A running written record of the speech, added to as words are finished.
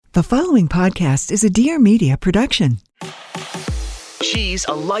The following podcast is a Dear Media production. She's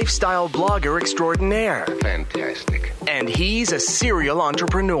a lifestyle blogger extraordinaire. Fantastic. And he's a serial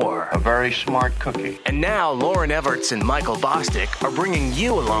entrepreneur. A very smart cookie. And now Lauren Everts and Michael Bostic are bringing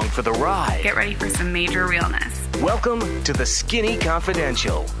you along for the ride. Get ready for some major realness. Welcome to the Skinny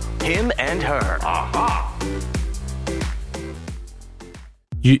Confidential. Him and her. Aha!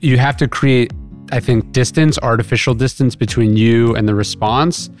 You have to create, I think, distance, artificial distance between you and the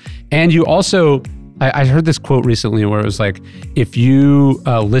response. And you also, I heard this quote recently where it was like, if you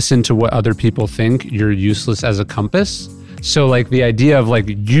listen to what other people think, you're useless as a compass. So like the idea of like,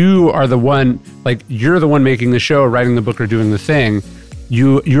 you are the one, like you're the one making the show, or writing the book, or doing the thing.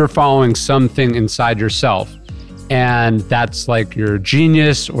 You're following something inside yourself. And that's like your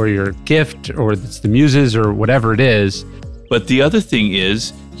genius or your gift, or it's the muses or whatever it is. But the other thing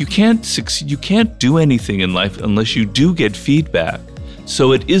is, you can't succeed, you can't do anything in life unless you do get feedback.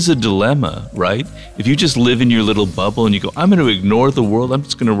 So it is a dilemma, right? If you just live in your little bubble and you go, I'm going to ignore the world, I'm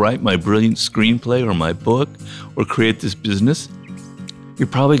just going to write my brilliant screenplay or my book or create this business, you're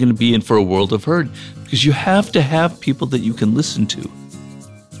probably going to be in for a world of hurt, because you have to have people that you can listen to.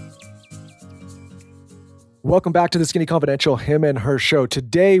 Welcome back to the Skinny Confidential, Him and Her show.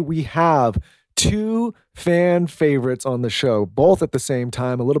 Today we have two fan favorites on the show, both at the same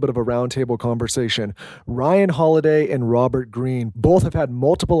time, a little bit of a roundtable conversation. Ryan Holiday and Robert Greene both have had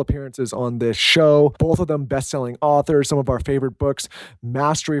multiple appearances on this show, both of them best-selling authors. Some of our favorite books: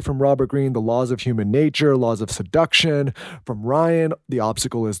 Mastery from Robert Greene, The Laws of Human Nature, Laws of Seduction. From Ryan, The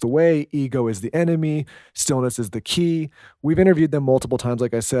Obstacle is the Way, Ego is the Enemy, Stillness is the Key. We've interviewed them multiple times,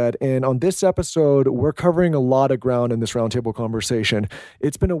 like I said, and on this episode, we're covering a lot of ground in this roundtable conversation.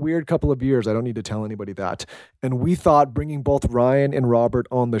 It's been a weird couple of years. I don't need to tell anybody that. And we thought bringing both Ryan and Robert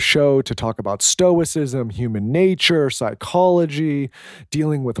on the show to talk about stoicism, human nature, psychology,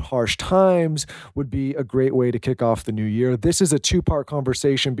 dealing with harsh times would be a great way to kick off the new year. This is a two-part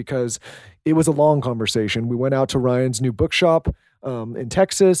conversation because it was a long conversation. We went out to Ryan's new bookshop in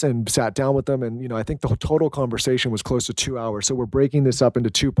Texas and sat down with them. And, I think the total conversation was close to 2 hours. So we're breaking this up into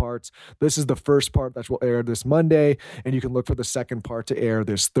two parts. This is the first part that will air this Monday, and you can look for the second part to air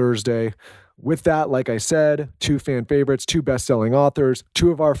this Thursday. With that, like I said, two fan favorites, two best-selling authors, two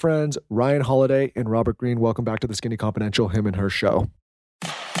of our friends, Ryan Holiday and Robert Greene. Welcome back to the Skinny Confidential, Him and Her show.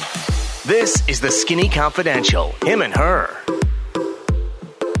 This is the Skinny Confidential. Him and Her.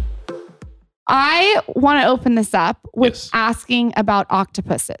 I want to open this up with asking about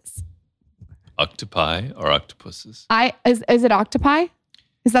octopuses. Octopi or octopuses? Is it octopi?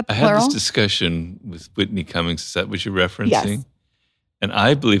 Is that the plural? I had this discussion with Whitney Cummings. Is that what you're referencing? Yes. And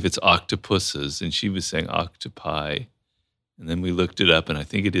I believe it's octopuses, and she was saying octopi. And then we looked it up, and I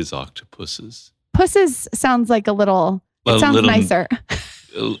think it is octopuses. Pusses sounds like it sounds nicer.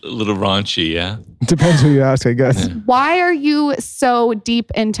 A little raunchy, yeah? Depends who you ask, I guess. Yeah. Why are you so deep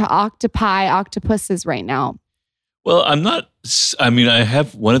into octopuses right now? Well, I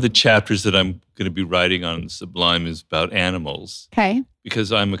have one of the chapters that I'm going to be writing on Sublime is about animals. Okay.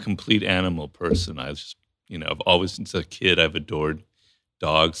 Because I'm a complete animal person. I've always, since a kid, I've adored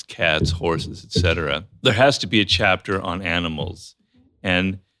dogs, cats, horses, etc. There has to be a chapter on animals.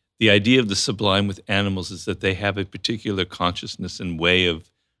 And the idea of the sublime with animals is that they have a particular consciousness and way of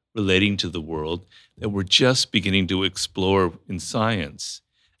relating to the world that we're just beginning to explore in science.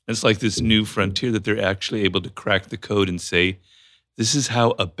 And it's like this new frontier that they're actually able to crack the code and say, this is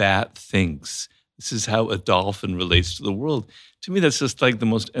how a bat thinks. This is how a dolphin relates to the world. To me, that's just like the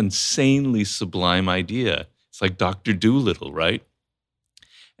most insanely sublime idea. It's like Dr. Dolittle, right?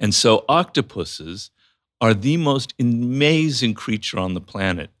 And so octopuses are the most amazing creature on the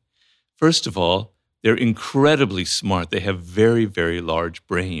planet. First of all, they're incredibly smart. They have very, very large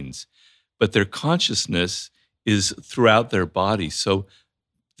brains, but their consciousness is throughout their body. So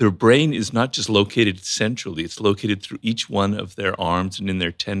their brain is not just located centrally, it's located through each one of their arms and in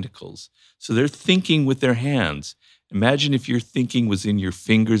their tentacles. So they're thinking with their hands. Imagine if your thinking was in your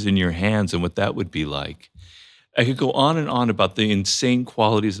fingers and your hands and what that would be like. I could go on and on about the insane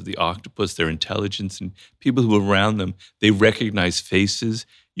qualities of the octopus, their intelligence, and people who are around them. They recognize faces.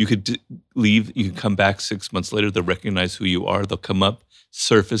 You could leave, you could come back 6 months later, they'll recognize who you are. They'll come up,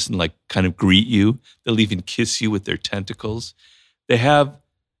 surface, and like kind of greet you. They'll even kiss you with their tentacles. They have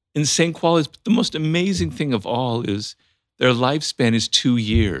insane qualities, but the most amazing thing of all is their lifespan is 2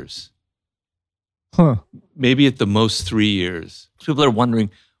 years. Maybe at the most 3 years. People are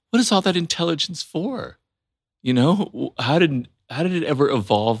wondering, what is all that intelligence for? How did it ever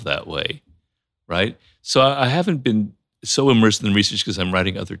evolve that way, right? So I haven't been so immersed in the research because I'm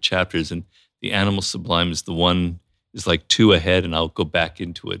writing other chapters, and the animal sublime is the one is like 2 ahead, and I'll go back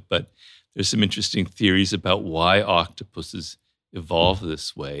into it. But there's some interesting theories about why octopuses evolve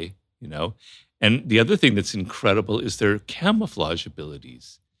this way, And the other thing that's incredible is their camouflage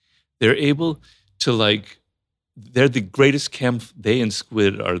abilities. They're able to they're the greatest they and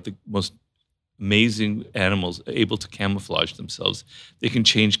squid are the most amazing animals able to camouflage themselves. They can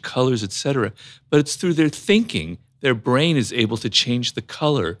change colors, etc. But it's through their thinking. Their brain is able to change the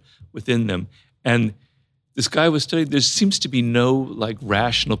color within them. And this guy was studying, there seems to be no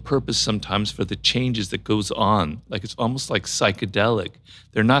rational purpose sometimes for the changes that goes on. It's almost like psychedelic.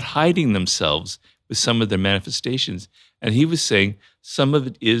 They're not hiding themselves with some of their manifestations. And he was saying some of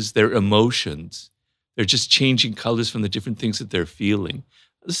it is their emotions. They're just changing colors from the different things that they're feeling.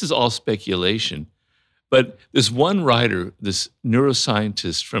 This is all speculation. But there's one writer, this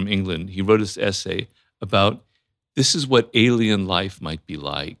neuroscientist from England, he wrote this essay about this is what alien life might be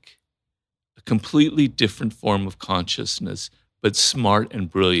like. A completely different form of consciousness, but smart and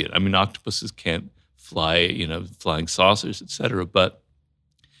brilliant. I mean, octopuses can't fly, flying saucers, etc. But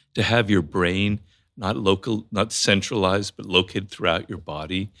to have your brain not centralized, but located throughout your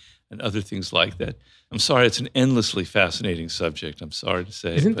body and other things like that. I'm sorry, it's an endlessly fascinating subject. I'm sorry to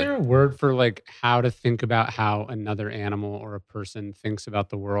say. Isn't there a word for how to think about how another animal or a person thinks about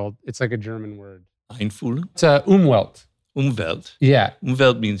the world? It's like a German word. Einfühlung? It's Umwelt. Umwelt. Yeah.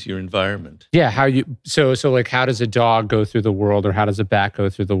 Umwelt means your environment. Yeah. How does a dog go through the world, or how does a bat go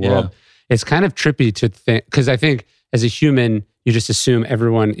through the world? Yeah. It's kind of trippy to think, because I think as a human, you just assume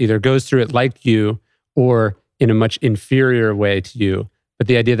everyone either goes through it like you or in a much inferior way to you. But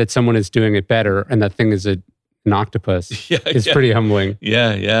the idea that someone is doing it better and that thing is an octopus is pretty humbling.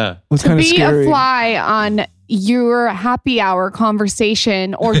 Yeah, yeah. It's to be scary. A fly on your happy hour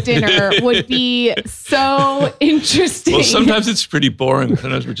conversation or dinner would be so interesting. Well, sometimes it's pretty boring.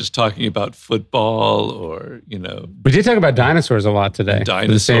 Sometimes we're just talking about football or, We did talk about dinosaurs a lot today.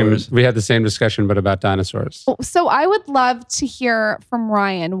 Dinosaurs. We had the same discussion, but about dinosaurs. So I would love to hear from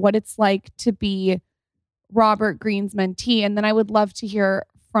Ryan what it's like to be Robert Greene's mentee. And then I would love to hear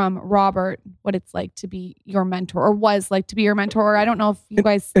from Robert what it's like to be your mentor, or was like to be your mentor. Or I don't know if you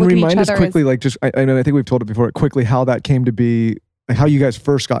guys and look remind at each us other quickly, I think we've told it before, quickly how that came to be, how you guys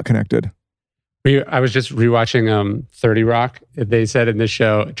first got connected. I was just rewatching 30 Rock. They said in this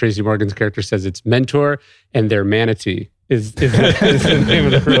show, Tracy Morgan's character says it's mentor and their manatee is the name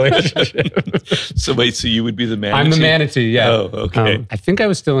of the relationship. So wait, so you would be the manatee? I'm the manatee, yeah. Oh, okay. I think I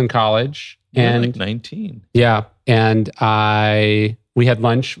was still in college. You're 19. Yeah. And we had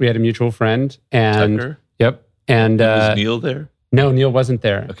lunch. We had a mutual friend. And Tucker? Yep. And was Neil there? No, Neil wasn't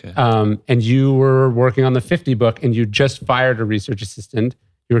there. Okay. And you were working on the 50 book, and you just fired a research assistant.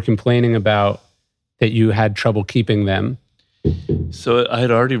 You were complaining about that you had trouble keeping them. So I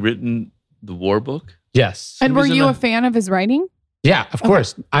had already written the war book? Yes. And were you a fan of his writing? Yeah, of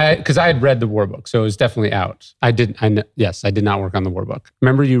course. Because I had read the war book, so it was definitely out. I did not work on the war book.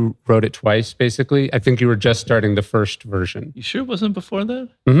 Remember, you wrote it twice, basically. I think you were just starting the first version. You sure it wasn't before that?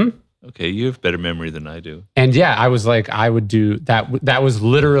 Mm-hmm. Okay, you have better memory than I do. And yeah, I was like, I would do that. That was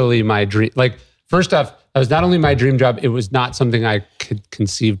literally my dream. First off, that was not only my dream job, it was not something I could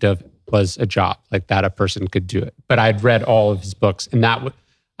conceived of was a job that a person could do it. But I'd read all of his books, and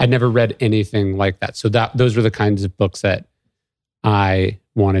I'd never read anything like that. So those were the kinds of books that I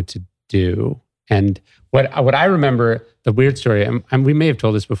wanted to do. And what I remember, the weird story, and we may have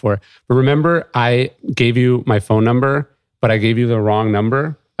told this before, but remember I gave you my phone number, but I gave you the wrong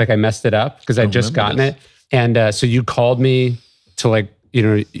number. I messed it up because I'd just gotten it. And so you called me to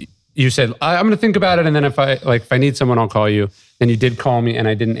you said, I'm going to think about it. And then if I need someone, I'll call you. Then you did call me and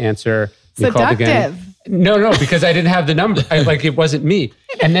I didn't answer. You called again. No, because I didn't have the number. It wasn't me.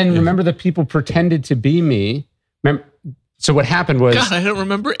 And then remember the people pretended to be me. So what happened was... God, I don't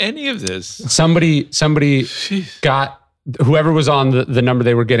remember any of this. Somebody got... Whoever was on the number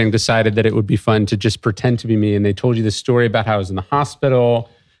they were getting decided that it would be fun to just pretend to be me. And they told you the story about how I was in the hospital.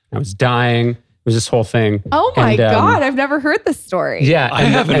 I was dying. It was this whole thing. Oh my God, I've never heard this story. Yeah. I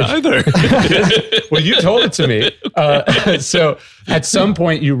haven't either. Well, you told it to me. So at some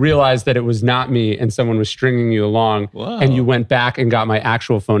point you realized that it was not me and someone was stringing you along. Wow. And you went back and got my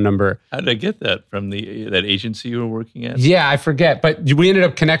actual phone number. How did I get that? From that agency you were working at? Yeah, I forget. But we ended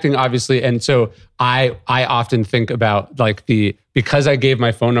up connecting, obviously. And so I often think about because I gave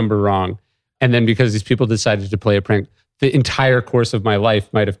my phone number wrong, and then because these people decided to play a prank, the entire course of my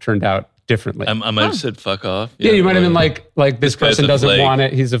life might have turned out differently. I might have said fuck off. Yeah, you might have been like this person doesn't flake. want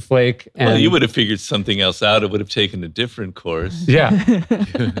it. He's a flake. Well, you would have figured something else out. It would have taken a different course. Yeah.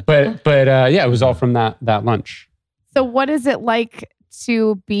 but it was all from that lunch. So what is it like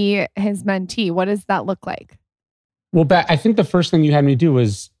to be his mentee? What does that look like? Well, I think the first thing you had me do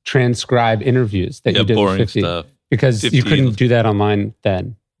was transcribe interviews that you did boring with 50, stuff. because 50. you couldn't do that online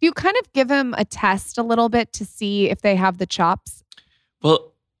then. You kind of give them a test a little bit to see if they have the chops.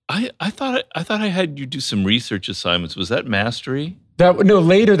 Well, I thought I had you do some research assignments. Was that mastery?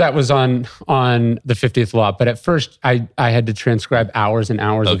 Later that was on the 50th Law, but at first I had to transcribe hours and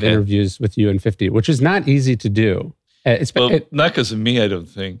hours of interviews with you and 50, which is not easy to do. Not because of me, I don't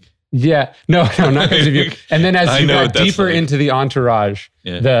think. Yeah, no, not because of you. And then as you got deeper into the entourage,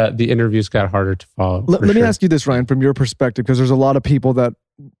 the interviews got harder to follow. Let me ask you this, Ryan, from your perspective, because there's a lot of people that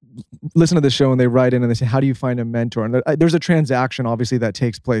listen to the show and they write in and they say, how do you find a mentor? And there's a transaction, obviously, that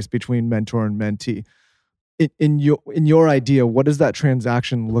takes place between mentor and mentee. In your idea, what does that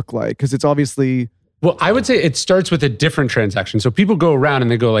transaction look like? Because it's obviously... Well, I would say it starts with a different transaction. So people go around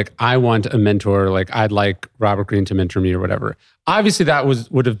and they go like, I want a mentor, like I'd like Robert Greene to mentor me or whatever. Obviously that was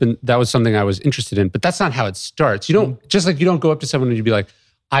something I was interested in, but that's not how it starts. You don't, just like you don't go up to someone and you'd be like,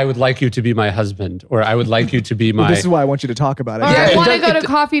 I would like you to be my husband, or I would like you to be my... Well, this is why I want you to talk about it. Or I want to go to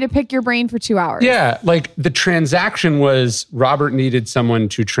coffee to pick your brain for 2 hours. Yeah, like the transaction was Robert needed someone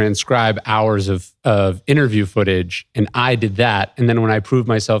to transcribe hours of interview footage, and I did that. And then when I proved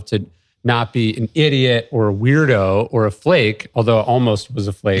myself to not be an idiot or a weirdo or a flake, although I almost was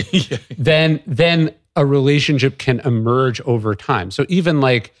a flake, then a relationship can emerge over time. So even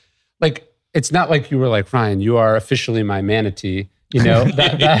like it's not like you were like, Ryan, you are officially my manatee. You know,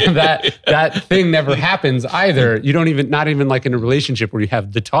 that thing never happens either. You don't even, not even like in a relationship where you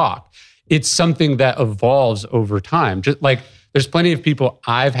have the talk. It's something that evolves over time. Just like there's plenty of people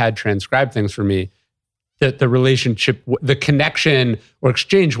I've had transcribe things for me that the relationship, the connection or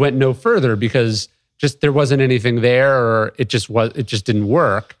exchange went no further because just there wasn't anything there, or it just didn't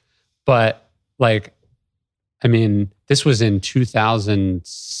work. But like, I mean, this was in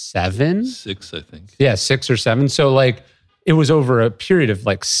 2007? 6, I think. Yeah, 6 or 7. So like, it was over a period of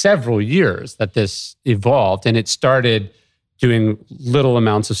like several years that this evolved, and it started doing little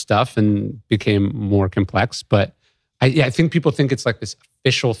amounts of stuff and became more complex. But I think people think it's like this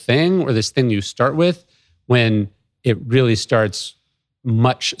official thing or this thing you start with, when it really starts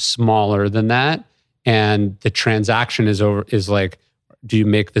much smaller than that. And the transaction is like, do you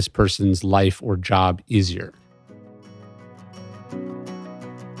make this person's life or job easier?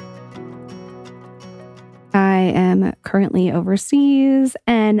 I am currently overseas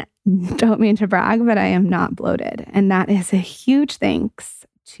and don't mean to brag, but I am not bloated. And that is a huge thanks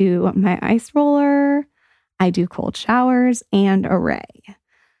to my ice roller. I do cold showers and Array.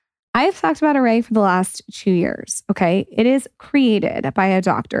 I have talked about Array for the last 2 years, okay? It is created by a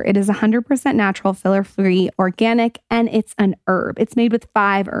doctor. It is 100% natural, filler-free, organic, and it's an herb. It's made with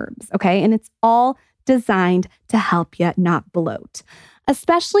 5 herbs, okay? And it's all designed to help you not bloat,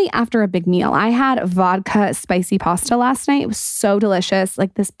 especially after a big meal. I had vodka spicy pasta last night. It was so delicious,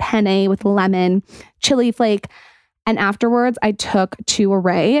 like this penne with lemon, chili flake. And afterwards, I took 2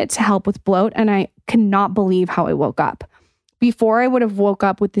 Array to help with bloat, and I cannot believe how I woke up. Before, I would have woke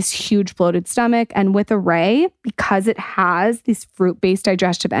up with this huge bloated stomach, and with Array, because it has these fruit-based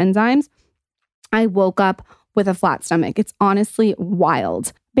digestive enzymes, I woke up with a flat stomach. It's honestly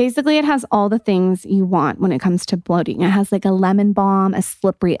wild. Basically, it has all the things you want when it comes to bloating. It has like a lemon balm, a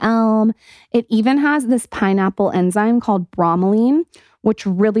slippery elm. It even has this pineapple enzyme called bromelain, which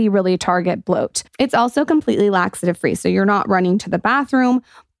really target bloat. It's also completely laxative-free, so you're not running to the bathroom.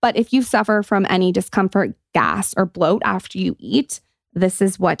 But if you suffer from any discomfort, gas, or bloat after you eat, this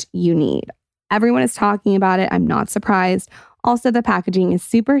is what you need. Everyone is talking about it. I'm not surprised. Also, the packaging is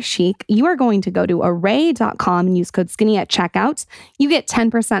super chic. You are going to go to array.com and use code SKINNY at checkout. You get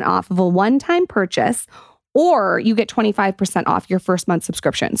 10% off of a one-time purchase, or you get 25% off your first month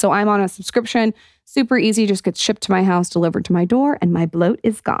subscription. So I'm on a subscription. Super easy. Just gets shipped to my house, delivered to my door, and my bloat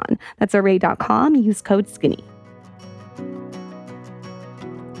is gone. That's array.com. Use code SKINNY.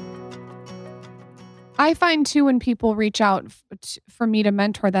 I find too, when people reach out for me to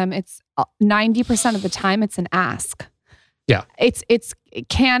mentor them, it's 90% of the time it's an ask. Yeah. It's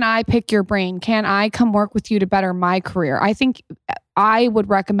can I pick your brain? Can I come work with you to better my career? I think I would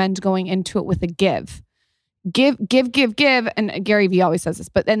recommend going into it with a give. Give. And Gary Vee always says this,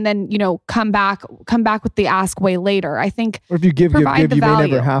 but and then, come back with the ask way later. I think, or if you give, you value. may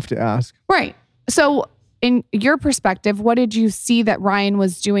never have to ask. Right. So in your perspective, what did you see that Ryan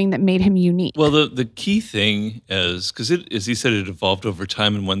was doing that made him unique? Well, the key thing is, because as he said, it evolved over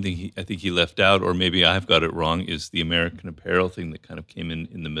time, and one thing I think he left out, or maybe I've got it wrong, is the American Apparel thing that kind of came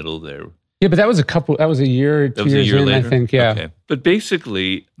in the middle there. Yeah, but that was a year, 2 years in, later? I think. Yeah. Okay. But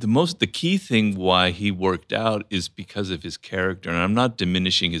basically, the key thing why he worked out is because of his character. And I'm not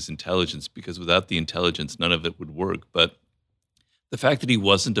diminishing his intelligence, because without the intelligence, none of it would work. But the fact that he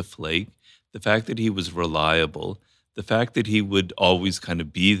wasn't a flake, the fact that he was reliable, the fact that he would always kind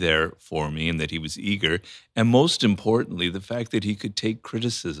of be there for me and that he was eager, and most importantly, the fact that he could take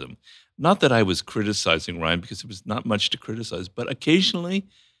criticism. Not that I was criticizing Ryan, because there was not much to criticize, but occasionally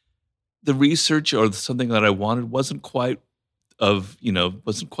the research or something that I wanted wasn't quite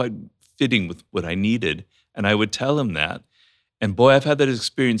fitting with what I needed. And I would tell him that. And boy, I've had that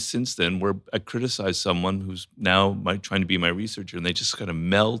experience since then where I criticize someone who's now trying to be my researcher, and they just kind of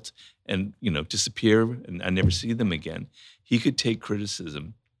melt and, disappear, and I never see them again. He could take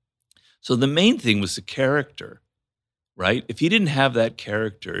criticism. So the main thing was the character, right? If he didn't have that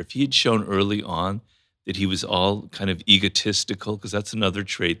character, if he had shown early on that he was all kind of egotistical, because that's another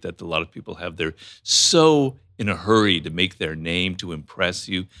trait that a lot of people have. They're so in a hurry to make their name, to impress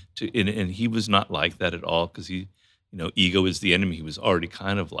you, and he was not like that at all, because ego is the enemy. He was already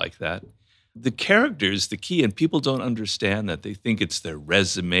kind of like that. The character is the key, and people don't understand that. They think it's their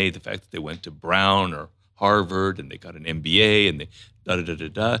resume, the fact that they went to Brown or Harvard and they got an MBA and they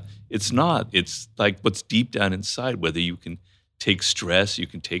da-da-da-da-da. It's not. It's like what's deep down inside, whether you can take stress, you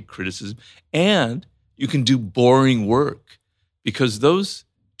can take criticism, and you can do boring work, because those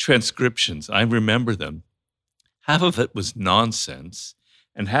transcriptions, I remember them, half of it was nonsense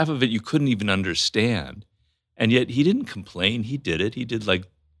and half of it you couldn't even understand. And yet he didn't complain. He did it. He did like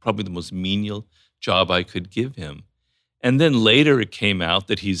probably the most menial job I could give him. And then later it came out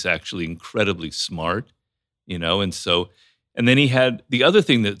that he's actually incredibly smart, and then he had the other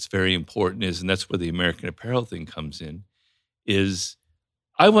thing that's very important is, and that's where the American Apparel thing comes in, is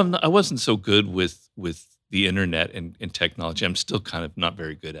I wasn't so good with the internet and technology. I'm still kind of not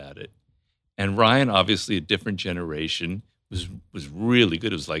very good at it. And Ryan, obviously a different generation, was really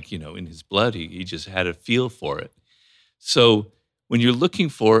good. It was like, in his blood, he just had a feel for it. So when you're looking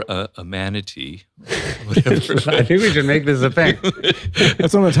for a manatee, whatever. I think we should make this a thing.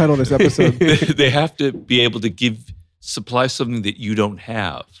 That's what I'm going to title this episode. They have to be able to supply something that you don't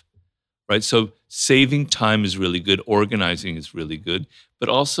have, right? So saving time is really good. Organizing is really good. But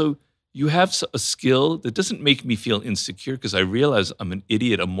also, you have a skill that doesn't make me feel insecure, because I realize I'm an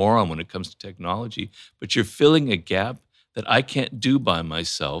idiot, a moron when it comes to technology, but you're filling a gap that I can't do by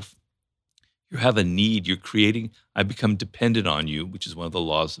myself. You have a need, you're creating, I become dependent on you, which is one of the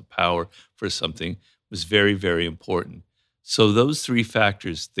laws of power for something, was very, very important. So those three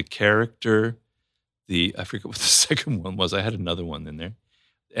factors, the character, I forget what the second one was, I had another one in there,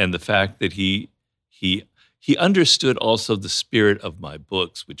 and the fact that he understood also the spirit of my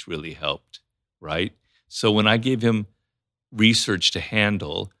books, which really helped, right? So when I gave him research to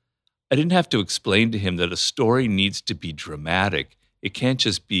handle, I didn't have to explain to him that a story needs to be dramatic. It can't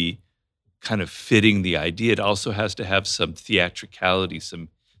just be kind of fitting the idea. It also has to have some theatricality,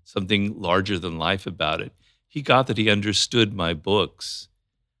 something larger than life about it. He got that. He understood my books.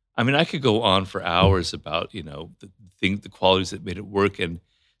 I mean, I could go on for hours about, the qualities that made it work. And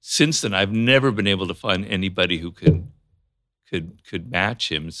since then, I've never been able to find anybody who could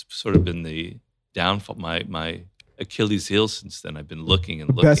match him. It's sort of been the downfall, my Achilles heel since then. I've been looking and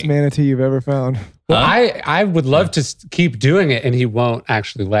looking. Best manatee you've ever found. Well, I would love to keep doing it, and he won't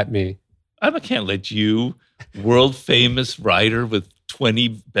actually let me. I can't let you, world famous writer with 20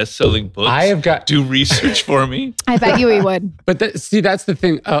 best-selling books, do research for me. I bet you he would. But that's the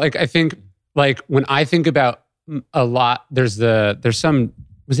thing. I think when I think about a lot, there's some,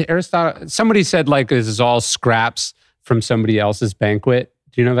 was it Aristotle? Somebody said this is all scraps from somebody else's banquet.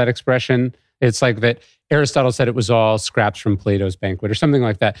 Do you know that expression? It's like that Aristotle said it was all scraps from Plato's banquet or something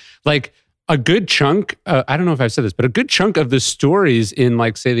like that. Like a good chunk, I don't know if I've said this, but a good chunk of the stories in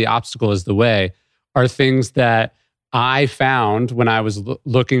say The Obstacle is the Way are things that I found when I was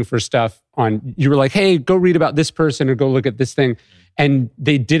looking for stuff on, you were like, hey, go read about this person or go look at this thing. And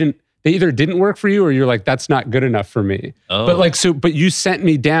they either didn't work for you or you're like, that's not good enough for me. Oh. But you sent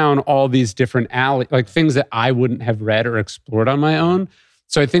me down all these different things that I wouldn't have read or explored on my own.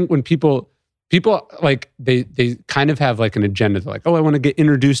 So I think when people they kind of have an agenda. They're like, oh, I want to get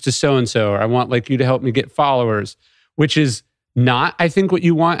introduced to so-and-so, or I want you to help me get followers, which is not, I think, what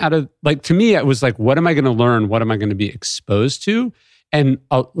you want out of, to me, it was what am I going to learn? What am I going to be exposed to? And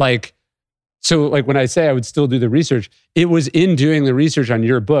so when I say I would still do the research, it was in doing the research on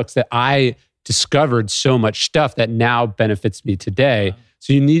your books that I discovered so much stuff that now benefits me today. Wow.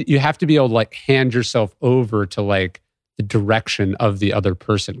 So you have to be able to hand yourself over to the direction of the other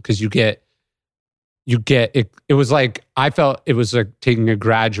person, because you get you get it. It was like, I felt it was like taking a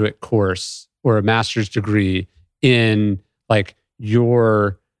graduate course or a master's degree in like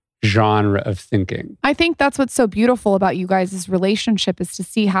your genre of thinking. I think that's what's so beautiful about you guys' relationship is to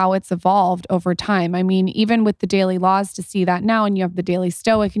see how it's evolved over time. I mean, even with the Daily Laws, to see that now, and you have the Daily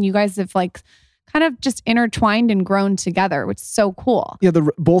Stoic, and you guys have like kind of just intertwined and grown together, which is so cool. Yeah,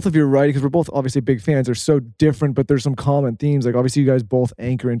 both of your writing, because we're both obviously big fans, are so different, but there's some common themes. Like obviously you guys both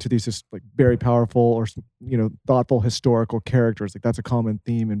anchor into these just like very powerful or, you know, thoughtful historical characters. Like that's a common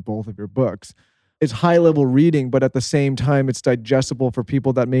theme in both of your books. It's high level reading, but at the same time, it's digestible for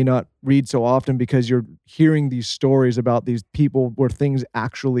people that may not read so often because you're hearing these stories about these people where things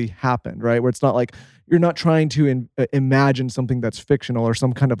actually happened, right? Where it's not like you're not trying to imagine something that's fictional or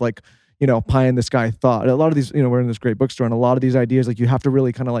some kind of like, you know, pie in the sky thought. A lot of these, you know, we're in this great bookstore, and a lot of these ideas, like you have to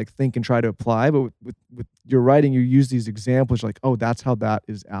really kind of like think and try to apply. But with your writing, you use these examples like, oh, that's how that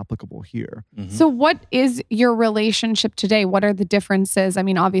is applicable here. Mm-hmm. So what is your relationship today? What are the differences? I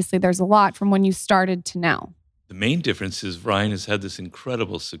mean, obviously there's a lot from when you started to now. The main difference is Ryan has had this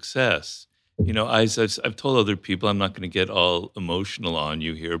incredible success. You know, I've told other people, I'm not going to get all emotional on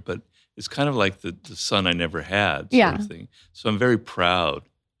you here, but it's kind of like the son I never had sort of thing. So I'm very proud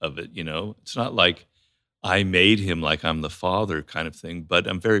of it, you know. It's not like I made him like I'm the father kind of thing, but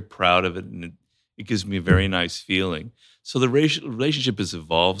I'm very proud of it, and it gives me a very nice feeling. So the relationship has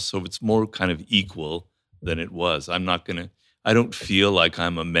evolved, so it's more kind of equal than it was. I don't feel like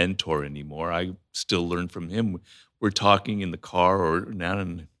I'm a mentor anymore. I still learn from him. We're talking in the car or now,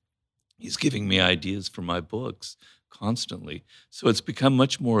 and he's giving me ideas for my books constantly. So it's become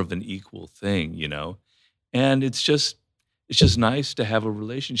much more of an equal thing, you know. And it's just nice to have a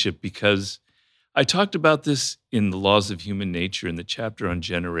relationship, because I talked about this in The Laws of Human Nature in the chapter on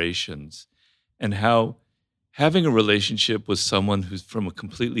generations, and how having a relationship with someone who's from a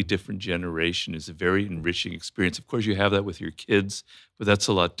completely different generation is a very enriching experience. Of course, you have that with your kids, but that's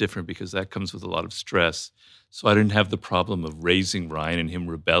a lot different because that comes with a lot of stress. So I didn't have the problem of raising Ryan and him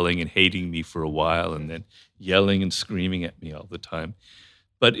rebelling and hating me for a while and then yelling and screaming at me all the time.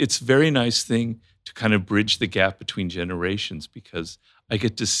 But it's a very nice thing to kind of bridge the gap between generations, because I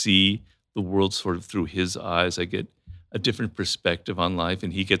get to see the world sort of through his eyes. I get a different perspective on life,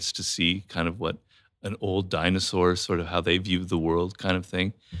 and he gets to see kind of what an old dinosaur, sort of how they view the world kind of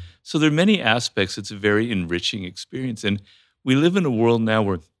thing. So there are many aspects. It's a very enriching experience. And we live in a world now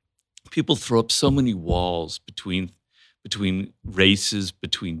where people throw up so many walls between races,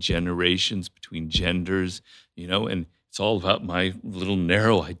 between generations, between genders, you know, and it's all about my little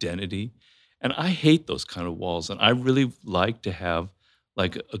narrow identity. And I hate those kind of walls. And I really like to have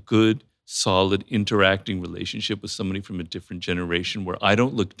like a good, solid, interacting relationship with somebody from a different generation where I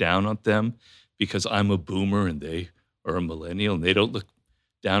don't look down on them because I'm a boomer and they are a millennial, and they don't look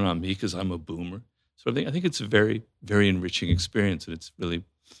down on me because I'm a boomer. So I think it's a very, very enriching experience. And it's one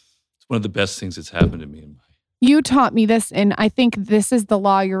of the best things that's happened to me in my. You taught me this, and I think this is the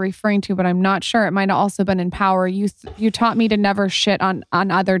law you're referring to, but I'm not sure. It might have also been in Power. You taught me to never shit on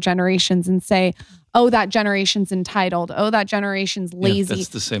other generations and say, oh, that generation's entitled. Oh, that generation's lazy. Yeah, that's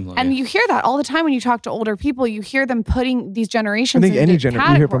the same law. And you hear that all the time when you talk to older people. You hear them putting these generations I think into you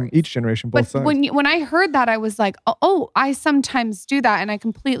categories. hear from each generation, both sides. When I heard that, I was like, oh, I sometimes do that. And I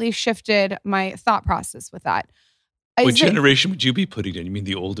completely shifted my thought process with that. What generation would you be putting in? You mean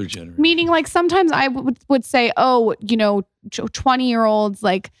the older generation? Meaning, like, sometimes I would say, oh, you know, 20-year-olds,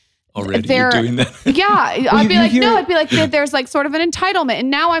 like, already you're doing that? Yeah. I'd be like, there's like sort of an entitlement. And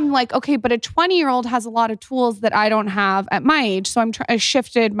now I'm like, okay, but a 20-year-old has a lot of tools that I don't have at my age. So I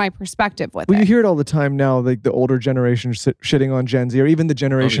shifted my perspective with it. You hear it all the time now, like the older generation shitting on Gen Z, or even the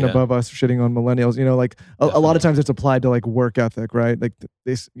generation above us shitting on millennials. You know, like a lot of times it's applied to like work ethic, right? Like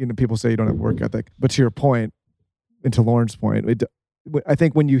this, you know, people say you don't have work ethic, but to your point, and to Lauren's point, I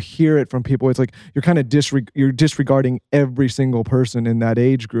think when you hear it from people, it's like you're kind of you're disregarding every single person in that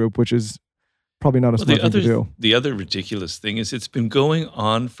age group, which is probably not a smart thing to do. The other ridiculous thing is it's been going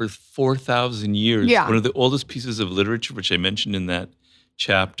on for 4,000 years. Yeah. One of the oldest pieces of literature, which I mentioned in that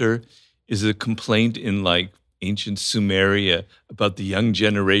chapter, is a complaint in like ancient Sumeria about the young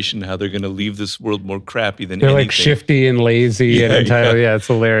generation, how they're going to leave this world more crappy than anything. They're like shifty and lazy and entitled. Yeah, it's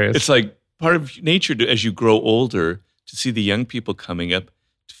hilarious. It's like part of nature as you grow older, to see the young people coming up,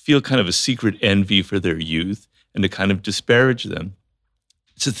 to feel kind of a secret envy for their youth and to kind of disparage them.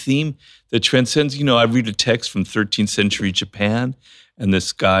 It's a theme that transcends, you know, I read a text from 13th century Japan, and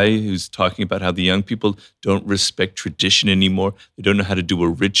this guy who's talking about how the young people don't respect tradition anymore. They don't know how to do a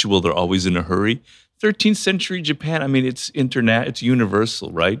ritual. They're always in a hurry. 13th century Japan, I mean, it's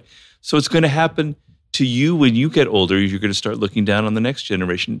universal, right? So it's going to happen to you when you get older. You're going to start looking down on the next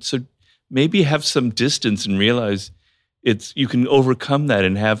generation. So maybe have some distance and realize you can overcome that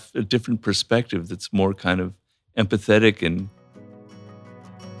and have a different perspective that's more kind of empathetic and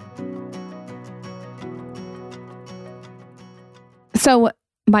So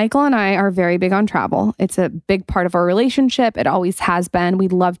Michael and I are very big on travel. It's a big part of our relationship. It always has been. We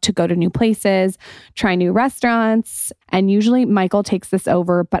love to go to new places, try new restaurants, and usually Michael takes this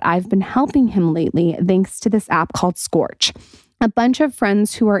over, but I've been helping him lately thanks to this app called Scorch. A bunch of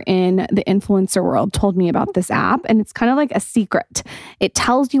friends who are in the influencer world told me about this app, and it's kind of like a secret. It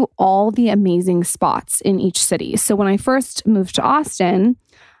tells you all the amazing spots in each city. So when I first moved to Austin,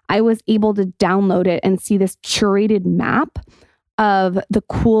 I was able to download it and see this curated map of the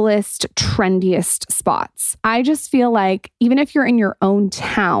coolest, trendiest spots. I just feel like even if you're in your own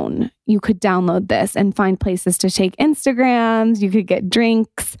town, you could download this and find places to take Instagrams. You could get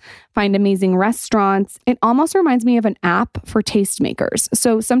drinks, find amazing restaurants. It almost reminds me of an app for tastemakers.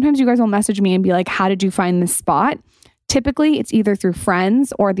 So sometimes you guys will message me and be like, how did you find this spot? Typically, it's either through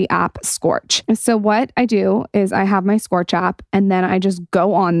friends or the app Scorch. So what I do is I have my Scorch app and then I just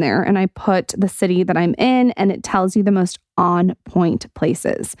go on there and I put the city that I'm in and it tells you the most on-point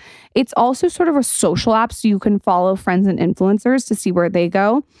places. It's also sort of a social app so you can follow friends and influencers to see where they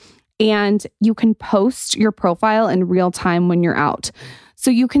go. And you can post your profile in real time when you're out.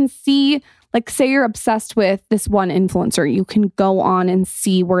 So you can see, like, say you're obsessed with this one influencer, you can go on and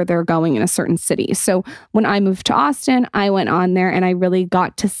see where they're going in a certain city. So when I moved to Austin, I went on there and I really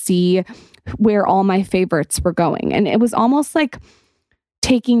got to see where all my favorites were going. And it was almost like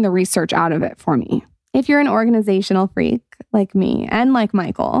taking the research out of it for me. If you're an organizational freak like me and like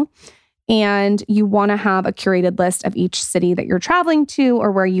Michael, and you want to have a curated list of each city that you're traveling to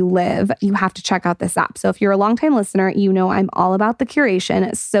or where you live, you have to check out this app. So if you're a longtime listener, you know I'm all about the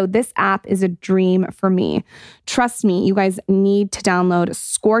curation. So this app is a dream for me. Trust me, you guys need to download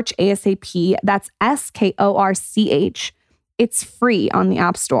Scorch ASAP. That's SKORCH. It's free on the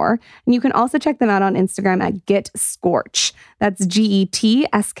App Store. And you can also check them out on Instagram at GetScorch. That's GETSKORCH.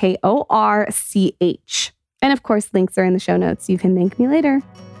 And of course, links are in the show notes. You can thank me later.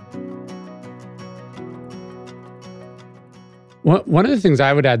 One of the things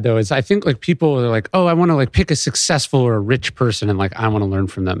I would add, though, is I think like people are like, oh, I want to like pick a successful or a rich person and like I want to learn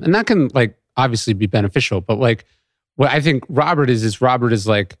from them. And that can like obviously be beneficial. But like what I think Robert is Robert is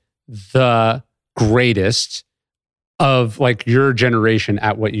like the greatest of like your generation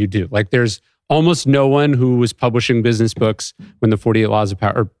at what you do. Like there's almost no one who was publishing business books when the 48 Laws of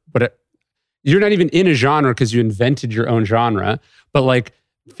Power, you're not even in a genre because you invented your own genre. But like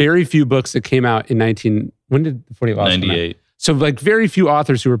very few books that came out in when did the 48 Laws 98. come out? So like very few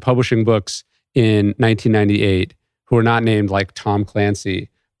authors who were publishing books in 1998 who are not named like Tom Clancy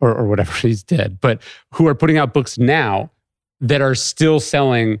or whatever, he's dead, but who are putting out books now that are still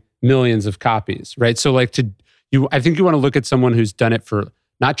selling millions of copies, right? So like I think you want to look at someone who's done it for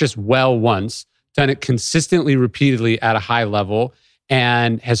not just once, done it consistently, repeatedly at a high level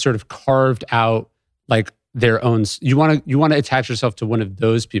and has sort of carved out like their own, you want to attach yourself to one of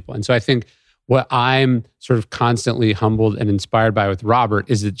those people. And so I think what I'm sort of constantly humbled and inspired by with Robert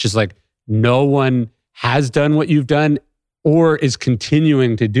is that just like no one has done what you've done or is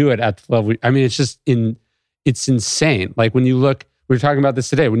continuing to do it at the level. I mean, it's insane. Like when you look, we were talking about this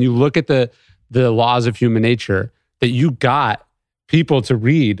today, when you look at the laws of human nature, that you got people to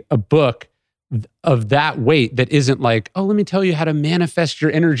read a book of that weight that isn't like, oh, let me tell you how to manifest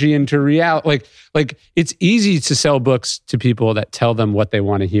your energy into reality. Like it's easy to sell books to people that tell them what they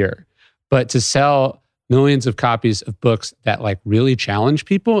want to hear. But to sell millions of copies of books that like really challenge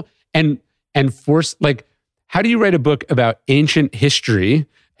people and force, like, how do you write a book about ancient history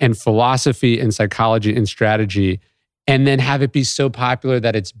and philosophy and psychology and strategy and then have it be so popular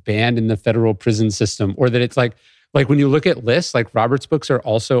that it's banned in the federal prison system, or that it's like when you look at lists, like Robert's books are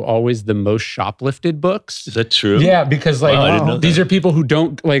also always the most shoplifted books. Is that true? Yeah, because like I didn't know these that. are people who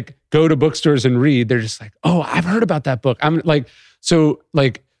don't like go to bookstores and read. They're just like, oh, I've heard about that book. I'm like, so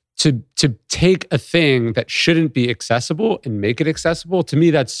like, to take a thing that shouldn't be accessible and make it accessible, to me,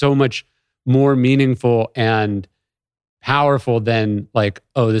 that's so much more meaningful and powerful than like,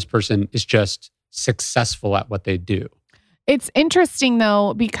 oh, this person is just successful at what they do. It's interesting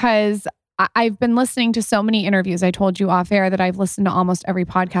though, because I've been listening to so many interviews. I told you off air that I've listened to almost every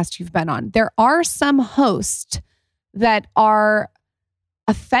podcast you've been on. There are some hosts that are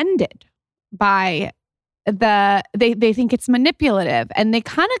offended by they think it's manipulative and they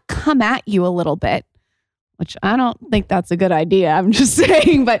kind of come at you a little bit. which I don't think that's a good idea. I'm just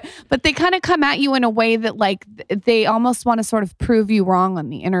saying, but they kind of come at you in a way that like they almost want to sort of prove you wrong on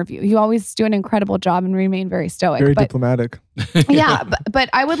the interview. You always do an incredible job and remain very stoic. Very diplomatic. Yeah, but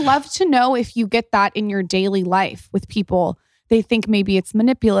I would love to know if you get that in your daily life with people. They think maybe it's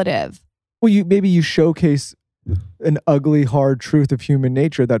manipulative. Well, maybe you showcase an ugly, hard truth of human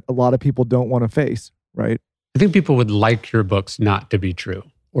nature that a lot of people don't want to face, right? I think people would like your books not to be true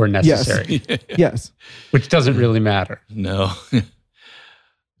or necessary. Yeah. Yes. Which doesn't really matter. No.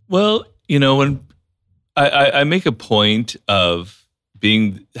 Well, when I make a point of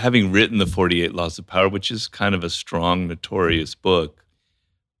having written the 48 Laws of Power, which is kind of a strong, notorious book,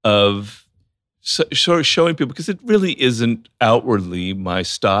 of showing people, because it really isn't outwardly my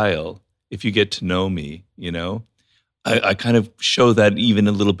style. If you get to know me, I kind of show that even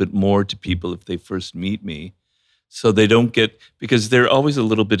a little bit more to people if they first meet me. So they don't because they're always a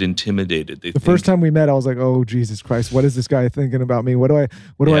little bit intimidated. The first time we met, I was like, "Oh, Jesus Christ, what is this guy thinking about me? What do I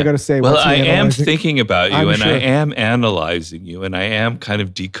got to say?" Well, I am thinking about you, and I am analyzing you, and I am kind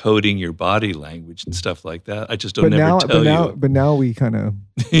of decoding your body language and stuff like that. I just don't ever tell you. But now we kind of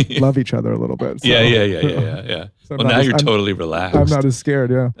love each other a little bit. So. Yeah. So well, now you're totally relaxed. I'm not as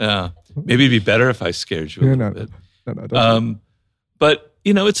scared. Yeah. Maybe it'd be better if I scared you a little bit. No. But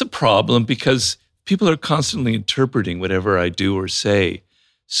it's a problem because people are constantly interpreting whatever I do or say.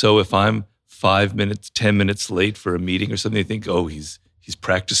 So if I'm 5 minutes, 10 minutes late for a meeting or something, they think, oh, he's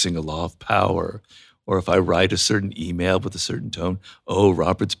practicing a law of power. Or if I write a certain email with a certain tone, oh,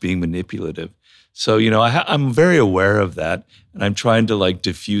 Robert's being manipulative. So, I'm very aware of that. And I'm trying to like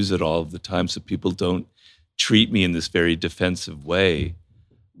diffuse it all of the time so people don't treat me in this very defensive way.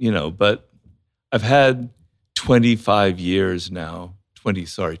 But I've had 23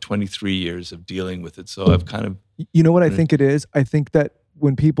 years of dealing with it. So I've kind of... You know what I think it is? I think that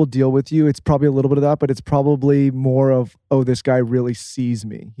when people deal with you, it's probably a little bit of that, but it's probably more of, oh, this guy really sees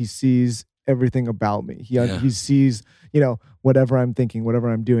me. He sees everything about me. He sees, whatever I'm thinking,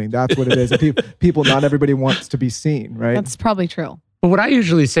 whatever I'm doing. That's what it is. And people, not everybody wants to be seen, right? That's probably true. But what I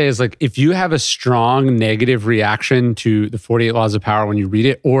usually say is like, if you have a strong negative reaction to the 48 Laws of Power when you read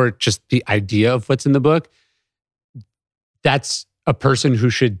it, or just the idea of what's in the book, that's a person who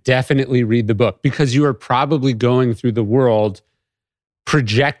should definitely read the book, because you are probably going through the world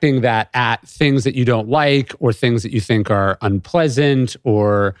projecting that at things that you don't like, or things that you think are unpleasant,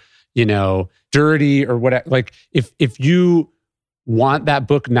 or, dirty, or whatever. Like if you want that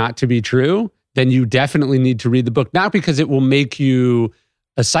book not to be true, then you definitely need to read the book, not because it will make you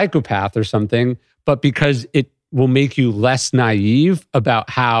a psychopath or something, but because it will make you less naive about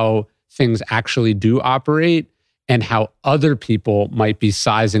how things actually do operate and how other people might be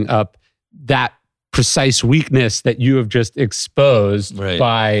sizing up that precise weakness that you have just exposed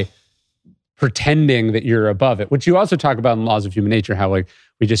by pretending that you're above it, which you also talk about in Laws of Human Nature, how like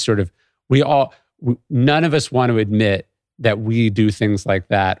we just sort of, none of us want to admit that we do things like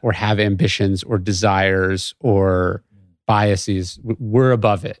that or have ambitions or desires or biases. We're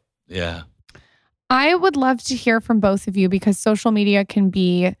above it. Yeah. I would love to hear from both of you, because social media can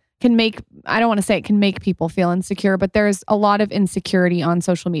make, I don't want to say it can make people feel insecure, but there's a lot of insecurity on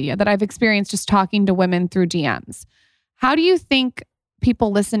social media that I've experienced just talking to women through DMs. How do you think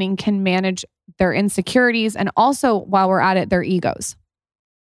people listening can manage their insecurities and also, while we're at it, their egos?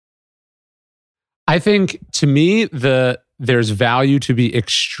 I think, to me, there's value to be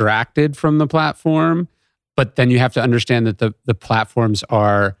extracted from the platform, but then you have to understand that the platforms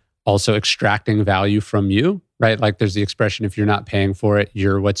are also extracting value from you, right? Like there's the expression, if you're not paying for it,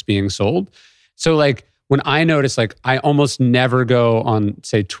 you're what's being sold. So like when I notice, like I almost never go on,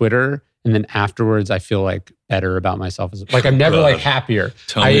 say, Twitter, and then afterwards I feel like better about myself. Like I'm never like happier.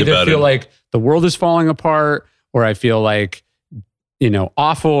 I either feel like the world is falling apart, or I feel like,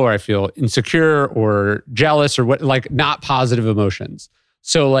 awful, or I feel insecure or jealous, or what, like not positive emotions.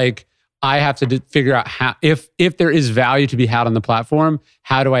 So like I have to figure out how, if there is value to be had on the platform,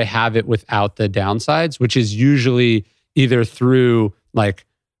 how do I have it without the downsides, which is usually either through like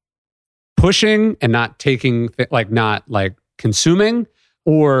pushing and not taking, not like consuming,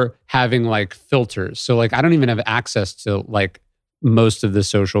 or having like filters. So like I don't even have access to like most of the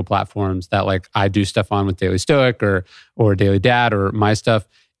social platforms that like I do stuff on with Daily Stoic or Daily Dad or my stuff.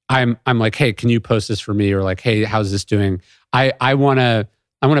 I'm like, hey, can you post this for me? Or like, hey, how's this doing? I want to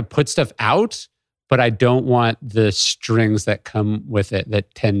put stuff out, but I don't want the strings that come with it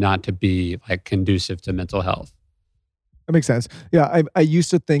that tend not to be like conducive to mental health. That makes sense. Yeah, I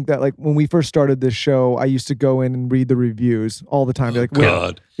used to think that like when we first started this show, I used to go in and read the reviews all the time. Like,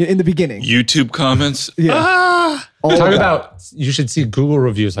 God. In the beginning. YouTube comments. Yeah. Talk about, you should see Google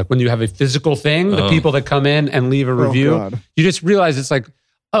reviews. Like when you have a physical thing, the people that come in and leave a review, you just realize it's like,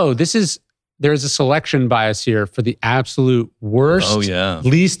 oh, there's a selection bias here for the absolute worst,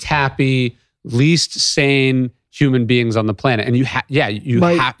 least happy, least sane human beings on the planet. And you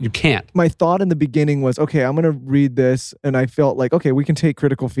can't. My thought in the beginning was, okay, I'm going to read this. And I felt like, okay, we can take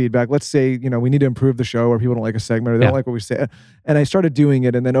critical feedback. Let's say, we need to improve the show, or people don't like a segment, or they don't like what we say. And I started doing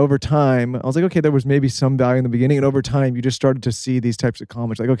it. And then over time, I was like, okay, there was maybe some value in the beginning. And over time, you just started to see these types of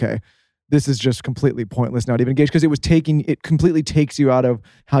comments like, okay, this is just completely pointless now to even engage, because it completely takes you out of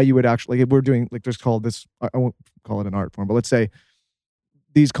how you would actually, like, if we're doing, like, just call this, I won't call it an art form, but let's say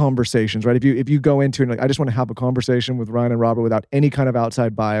these conversations, right? If you go into it and like, I just want to have a conversation with Ryan and Robert without any kind of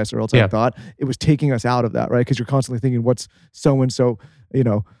outside bias or outside thought, it was taking us out of that, right? Because you're constantly thinking, what's so-and-so,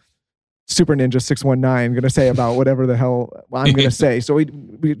 Super Ninja 619 going to say about whatever the hell I'm going to say. So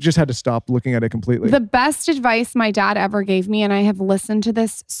we just had to stop looking at it completely. The best advice my dad ever gave me, and I have listened to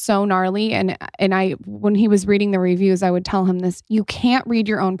this so gnarly, and I when he was reading the reviews, I would tell him this: you can't read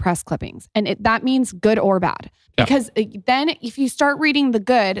your own press clippings, and that means good or bad. Because then if you start reading the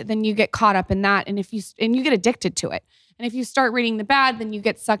good, then you get caught up in that, and you get addicted to it. And if you start reading the bad, then you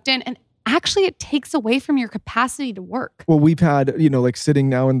get sucked in, and actually it takes away from your capacity to work. Well, we've had, like sitting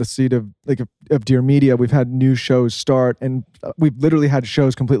now in the seat of Dear Media, we've had new shows start, and we've literally had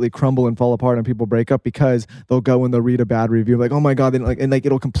shows completely crumble and fall apart and people break up because they'll go and they'll read a bad review. Like, oh my God. And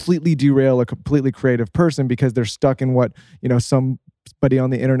it'll completely derail a completely creative person because they're stuck in what, somebody on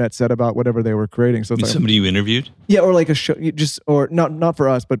the internet said about whatever they were creating. So it's like, somebody you interviewed? Yeah. Or like a show, or not for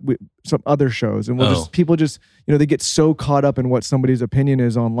us, but some other shows. And people they get so caught up in what somebody's opinion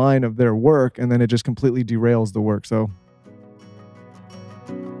is online of their work, and then it just completely derails the work. So.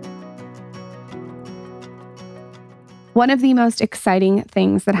 One of the most exciting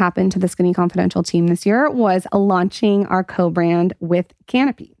things that happened to the Skinny Confidential team this year was launching our co-brand with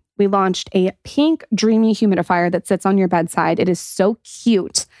Canopy. We launched a pink, dreamy humidifier that sits on your bedside. It is so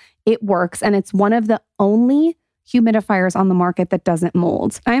cute. It works, and it's one of the only humidifiers on the market that doesn't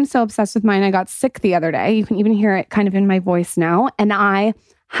mold. I am so obsessed with mine. I got sick the other day. You can even hear it kind of in my voice now. And I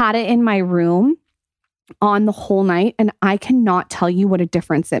had it in my room on the whole night, and I cannot tell you what a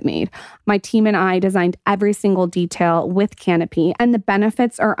difference it made. My team and I designed every single detail with Canopy, and the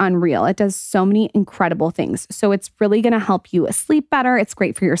benefits are unreal. It does so many incredible things. So it's really going to help you sleep better. It's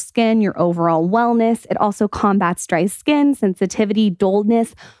great for your skin, your overall wellness. It also combats dry skin, sensitivity,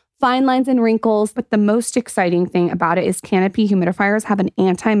 dullness, fine lines, and wrinkles. But the most exciting thing about it is Canopy humidifiers have an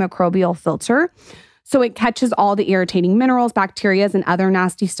antimicrobial filter. So it catches all the irritating minerals, bacteria, and other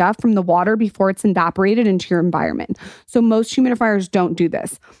nasty stuff from the water before it's evaporated into your environment. So most humidifiers don't do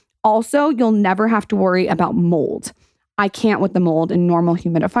this. Also, you'll never have to worry about mold. I can't with the mold in normal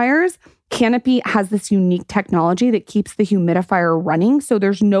humidifiers. Canopy has this unique technology that keeps the humidifier running, so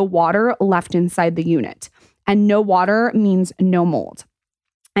there's no water left inside the unit. And no water means no mold.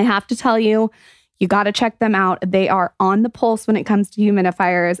 I have to tell you, you got to check them out. They are on the pulse when it comes to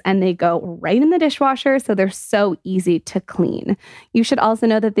humidifiers, and they go right in the dishwasher, so they're so easy to clean. You should also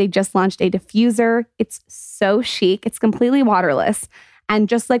know that they just launched a diffuser. It's so chic. It's completely waterless. And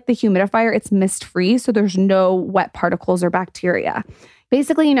just like the humidifier, it's mist-free, so there's no wet particles or bacteria.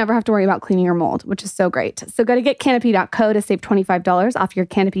 Basically, you never have to worry about cleaning your mold, which is so great. So go to getcanopy.co to save $25 off your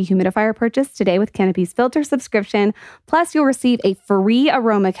Canopy humidifier purchase today with Canopy's filter subscription. Plus, you'll receive a free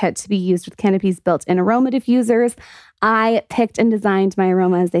aroma kit to be used with Canopy's built-in aroma diffusers. I picked and designed my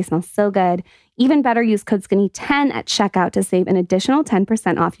aromas. They smell so good. Even better, use code SKINNY10 at checkout to save an additional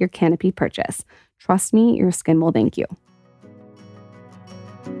 10% off your Canopy purchase. Trust me, your skin will thank you.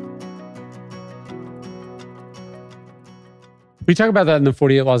 We talk about that in the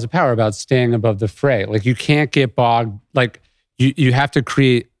 48 Laws of Power about staying above the fray. Like you can't get bogged. Like you have to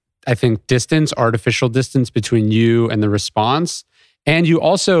create, I think, distance, artificial distance between you and the response. And you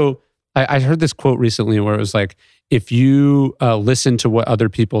also, I heard this quote recently where it was like, if you listen to what other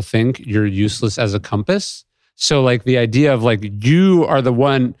people think, you're useless as a compass. So like the idea of like, you are the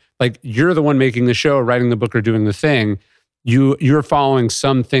one, like you're the one making the show, writing the book, or doing the thing. You're following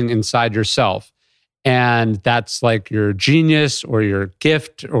something inside yourself. And that's like your genius or your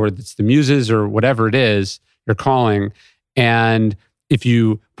gift, or it's the muses or whatever it is you're calling. And if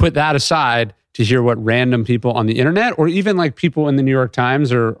you put that aside to hear what random people on the internet, or even like people in the New York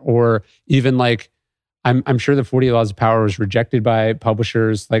Times, or even like, I'm sure the 48 Laws of Power was rejected by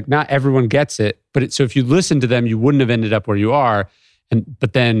publishers. Like not everyone gets it, but so if you listen to them, you wouldn't have ended up where you are.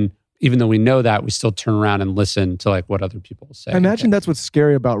 But then even though we know that, we still turn around and listen to like what other people say. I imagine that's what's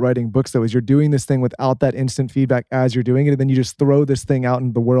scary about writing books, though, is you're doing this thing without that instant feedback as you're doing it. And then you just throw this thing out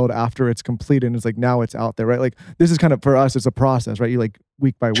into the world after it's complete. And it's like, now it's out there, right? Like this is kind of, for us, it's a process, right? You like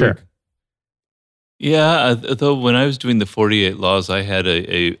week by Sure. week. Yeah, though when I was doing the 48 Laws, I had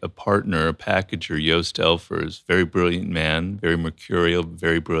a partner, a packager, Joost Elfers, very brilliant man, very mercurial,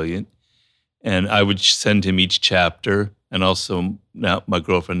 very brilliant. And I would send him each chapter, and also now my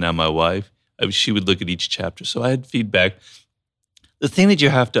girlfriend, now my wife, she would look at each chapter. So I had feedback. The thing that you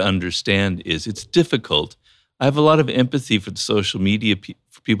have to understand is it's difficult. I have a lot of empathy for the social media,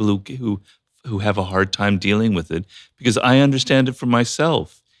 for people who have a hard time dealing with it, because I understand it for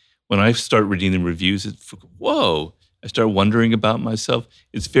myself. When I start reading the reviews, it's, whoa, I start wondering about myself.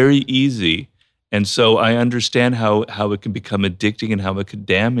 It's very easy. And so I understand how it can become addicting and how it can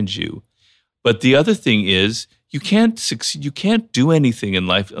damage you. But the other thing is, you can't succeed, you can't do anything in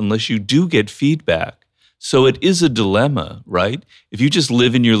life unless you do get feedback. So it is a dilemma, right? If you just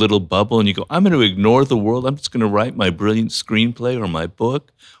live in your little bubble and you go, I'm going to ignore the world, I'm just going to write my brilliant screenplay or my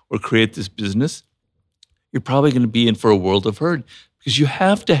book or create this business, you're probably going to be in for a world of hurt. Because you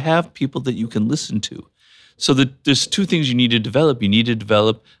have to have people that you can listen to. So there's two things you need to develop. You need to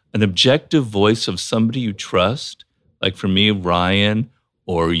develop an objective voice of somebody you trust, like for me, Ryan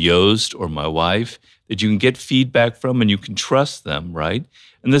or Joost or my wife, that you can get feedback from and you can trust them, right?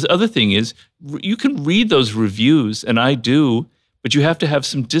 And this other thing is, you can read those reviews, and I do, but you have to have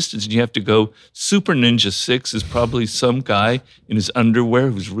some distance, and you have to go, Super Ninja 6 is probably some guy in his underwear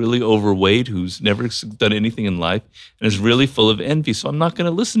who's really overweight, who's never done anything in life, and is really full of envy. So I'm not going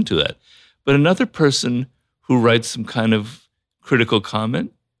to listen to that. But another person who writes some kind of critical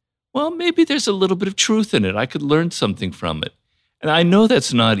comment, well, maybe there's a little bit of truth in it. I could learn something from it. And I know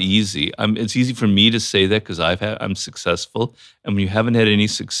that's not easy. It's easy for me to say that because I'm successful. And when you haven't had any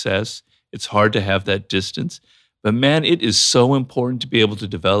success, it's hard to have that distance. But man, it is so important to be able to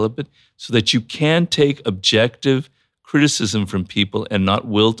develop it so that you can take objective criticism from people and not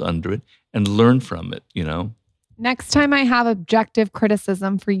wilt under it and learn from it, you know? Next time I have objective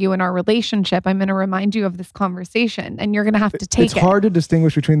criticism for you in our relationship, I'm going to remind you of this conversation, and you're going to have to take it. It's hard to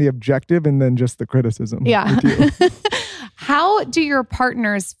distinguish between the objective and then just the criticism. Yeah. How do your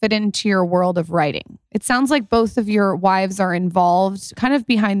partners fit into your world of writing? It sounds like both of your wives are involved kind of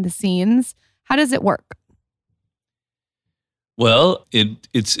behind the scenes. How does it work? Well,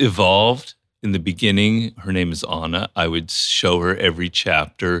 it's evolved. In the beginning, her name is Anna. I would show her every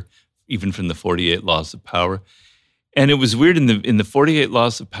chapter, even from the 48 Laws of Power. And it was weird, in the 48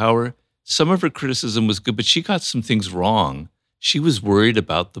 Laws of Power, some of her criticism was good, but she got some things wrong. She was worried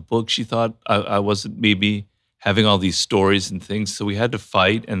about the book. She thought I wasn't maybe having all these stories and things, so we had to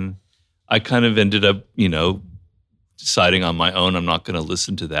fight. And I kind of ended up, deciding on my own, I'm not going to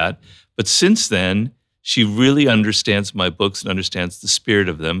listen to that. But since then, she really understands my books and understands the spirit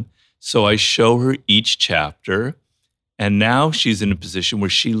of them. So I show her each chapter, and now she's in a position where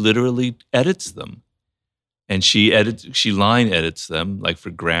she literally edits them. And she line edits them, like for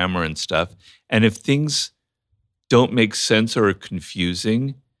grammar and stuff. And if things don't make sense or are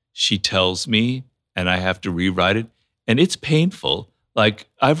confusing, she tells me, and I have to rewrite it. And it's painful. Like,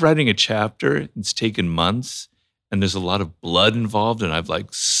 I'm writing a chapter, it's taken months, and there's a lot of blood involved, and I've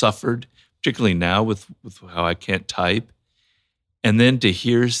suffered, particularly now with how I can't type. And then to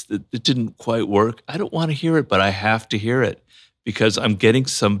hear that it didn't quite work, I don't want to hear it, but I have to hear it because I'm getting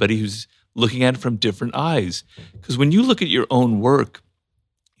somebody who's looking at it from different eyes. Because when you look at your own work,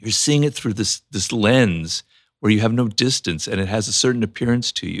 you're seeing it through this lens where you have no distance and it has a certain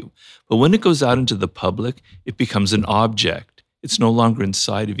appearance to you. But when it goes out into the public, it becomes an object. It's no longer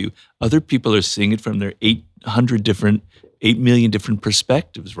inside of you. Other people are seeing it from their 8 million different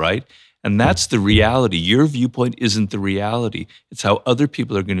perspectives, right? And that's the reality. Your viewpoint isn't the reality. It's how other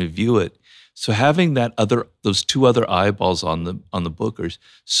people are going to view it. So having those two other eyeballs on the book are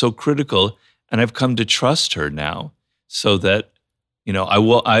so critical. And I've come to trust her now, so that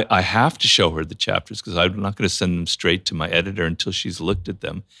I have to show her the chapters because I'm not going to send them straight to my editor until she's looked at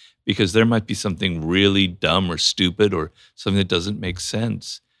them, because there might be something really dumb or stupid or something that doesn't make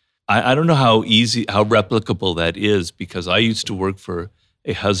sense. I don't know how replicable that is, because I used to work for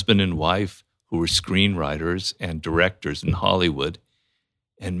a husband and wife who were screenwriters and directors in Hollywood.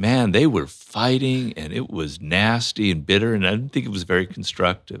 And man, they were fighting, and it was nasty and bitter, and I didn't think it was very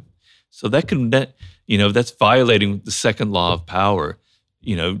constructive. So that's violating the second law of power.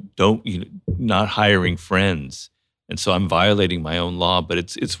 Not hiring friends. And so I'm violating my own law, but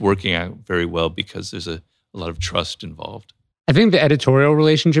it's working out very well because there's a lot of trust involved. I think the editorial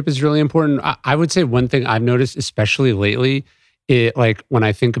relationship is really important. I would say one thing I've noticed, especially lately, like when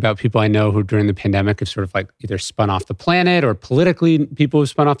I think about people I know who during the pandemic have sort of like either spun off the planet, or politically people who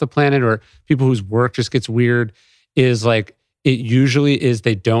spun off the planet, or people whose work just gets weird, is like, it usually is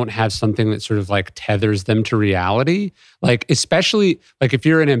they don't have something that sort of like tethers them to reality. Like, especially like if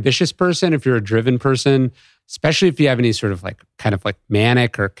you're an ambitious person, if you're a driven person, especially if you have any sort of like kind of like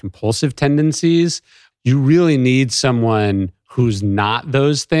manic or compulsive tendencies, you really need someone who's not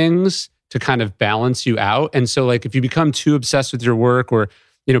those things to kind of balance you out. And so like if you become too obsessed with your work, or,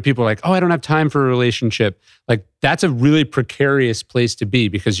 you know, people are like, oh, I don't have time for a relationship. Like that's a really precarious place to be,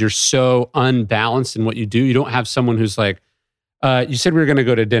 because you're so unbalanced in what you do. You don't have someone who's like, you said we were going to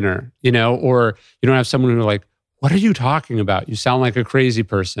go to dinner, you know, or you don't have someone who's like, what are you talking about? You sound like a crazy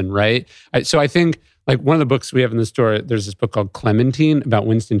person, right? So I think like one of the books we have in the store, there's this book called Clementine about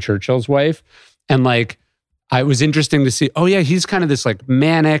Winston Churchill's wife. And like, it was interesting to see, oh yeah, he's kind of this like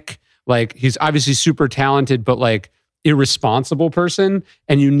manic, like he's obviously super talented, but like irresponsible person.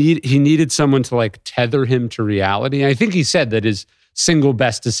 And he needed someone to like tether him to reality. And I think he said that his single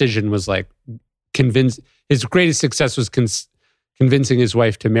best decision was like his greatest success was convincing his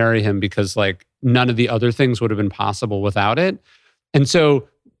wife to marry him, because like none of the other things would have been possible without it. And so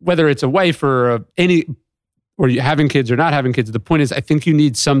whether it's a wife or or you having kids or not having kids, the point is I think you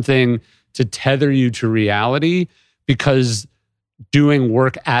need something to tether you to reality, because doing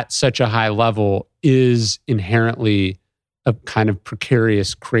work at such a high level is inherently a kind of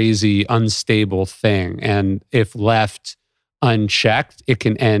precarious, crazy, unstable thing. And if left unchecked, it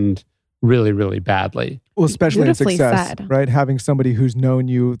can end really, really badly. Well, especially in Beautifully success, said. right? Having somebody who's known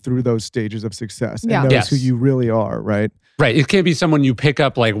you through those stages of success and Yeah. knows Yes. who you really are, right? Right. It can't be someone you pick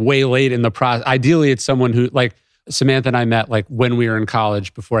up like way late in the process. Ideally, it's someone who, like Samantha and I met like when we were in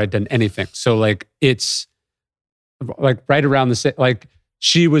college before I'd done anything. So like it's like right around the same, like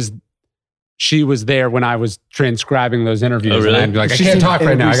she was there when I was transcribing those interviews. Oh, really? And I'd be like, I She's can't in talk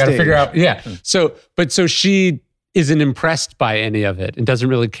right now. I every got to figure stage. out. Yeah. So she isn't impressed by any of it and doesn't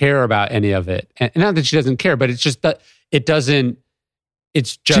really care about any of it. And not that she doesn't care, but it's just that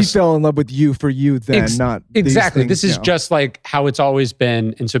it's just. She fell in love with you for you then, not these Exactly. things, This is you know. just like how it's always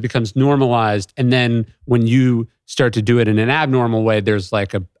been. And so it becomes normalized. And then when you start to do it in an abnormal way, there's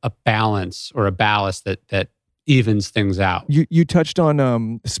like a balance or a ballast that evens things out. You touched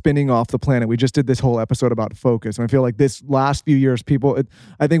on spinning off the planet. We just did this whole episode about focus. And I feel like this last few years,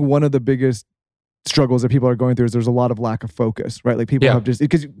 I think one of the biggest struggles that people are going through is there's a lot of lack of focus, right? Like people have just,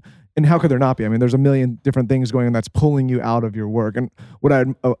 and how could there not be? I mean, there's a million different things going on that's pulling you out of your work. And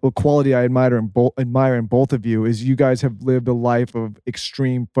a quality I admire in both of you is you guys have lived a life of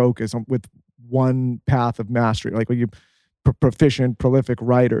extreme focus with one path of mastery. Like when you proficient, prolific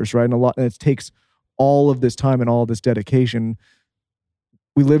writers, right? And it takes all of this time and all of this dedication.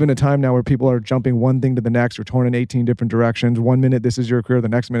 We live in a time now where people are jumping one thing to the next or torn in 18 different directions. 1 minute, this is your career. The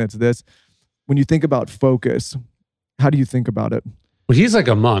next minute, it's this. When you think about focus, how do you think about it? Well, he's like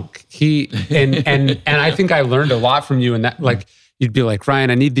a monk. And I think I learned a lot from you in that, like, you'd be like,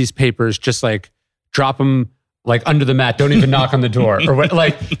 Ryan, I need these papers. Just like drop them like under the mat. Don't even knock on the door or what,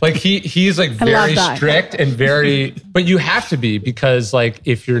 like he's like very strict and very, but you have to be, because like,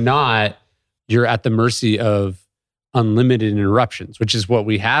 if you're not, you're at the mercy of unlimited interruptions, which is what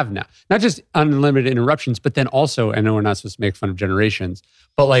we have now. Not just unlimited interruptions, but then also, I know we're not supposed to make fun of generations,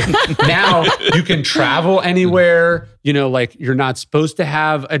 but like now you can travel anywhere, you know, like you're not supposed to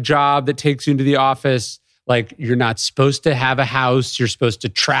have a job that takes you into the office. Like you're not supposed to have a house. You're supposed to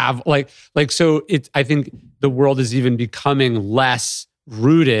travel. So I think the world is even becoming less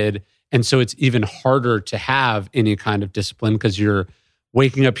rooted. And so it's even harder to have any kind of discipline, because you're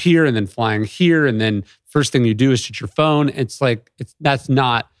waking up here and then flying here. And then first thing you do is check your phone. It's like, that's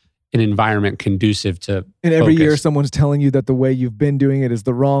not an environment conducive to And every focus. year someone's telling you that the way you've been doing it is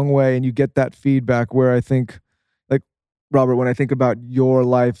the wrong way. And you get that feedback where I think, like, Robert, when I think about your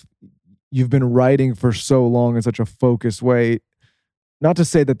life, you've been writing for so long in such a focused way. Not to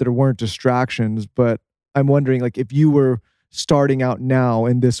say that there weren't distractions, but I'm wondering, like, if you were starting out now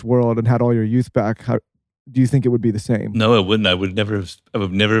in this world and had all your youth back, how do you think it would be the same? No, it wouldn't. I would never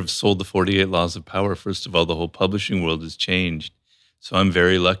have sold the 48 Laws of Power. First of all, the whole publishing world has changed. So I'm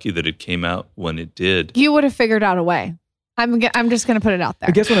very lucky that it came out when it did. You would have figured out a way. I'm just going to put it out there.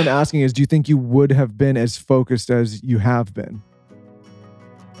 I guess what I'm asking is, do you think you would have been as focused as you have been?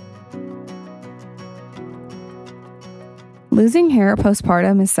 Losing hair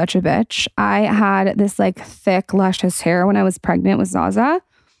postpartum is such a bitch. I had this like thick, luscious hair when I was pregnant with Zaza.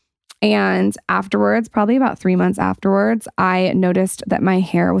 And afterwards, probably about 3 months afterwards, I noticed that my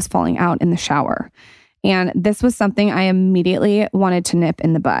hair was falling out in the shower. And this was something I immediately wanted to nip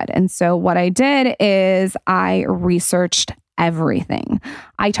in the bud. And so what I did is I researched everything.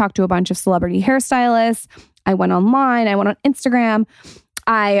 I talked to a bunch of celebrity hairstylists. I went online. I went on Instagram.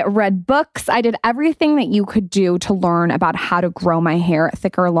 I read books. I did everything that you could do to learn about how to grow my hair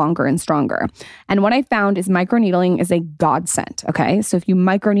thicker, longer, and stronger. And what I found is microneedling is a godsend. Okay. So if you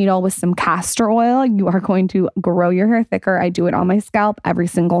microneedle with some castor oil, you are going to grow your hair thicker. I do it on my scalp every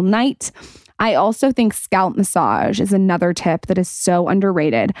single night. I also think scalp massage is another tip that is so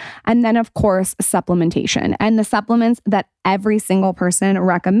underrated. And then, of course, supplementation. And the supplements that every single person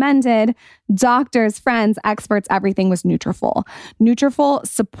recommended, doctors, friends, experts, everything was Nutrafol. Nutrafol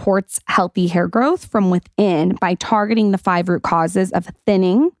supports healthy hair growth from within by targeting the 5 root causes of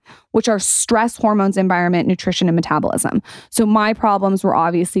thinning, which are stress, hormones, environment, nutrition, and metabolism. So my problems were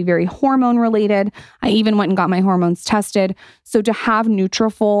obviously very hormone related. I even went and got my hormones tested. So to have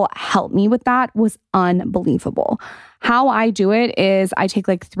Nutrafol help me with that was unbelievable. How I do it is I take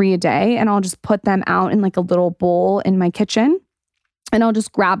like 3 a day and I'll just put them out in like a little bowl in my kitchen and I'll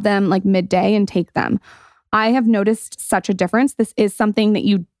just grab them like midday and take them. I have noticed such a difference. This is something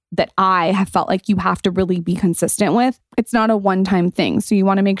that I have felt like you have to really be consistent with. It's not a one-time thing. So you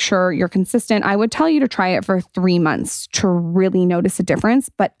want to make sure you're consistent. I would tell you to try it for 3 months to really notice a difference,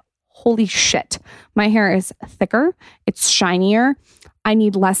 but holy shit, my hair is thicker. It's shinier. I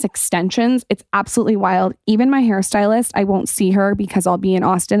need less extensions. It's absolutely wild. Even my hairstylist, I won't see her because I'll be in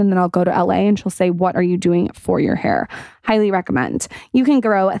Austin and then I'll go to LA and she'll say, what are you doing for your hair? Highly recommend. You can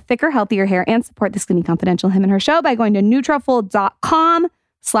grow a thicker, healthier hair and support the Skinny Confidential Him and Her Show by going to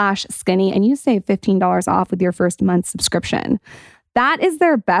Nutrafol.com/skinny and you save $15 off with your first month subscription. That is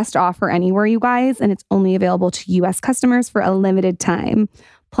their best offer anywhere, you guys, and it's only available to U.S. customers for a limited time.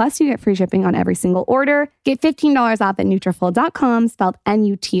 Plus, you get free shipping on every single order. Get $15 off at Nutrafol.com, spelled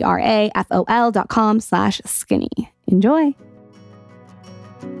Nutrafol.com/skinny. Enjoy.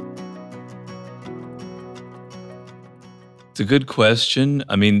 It's a good question.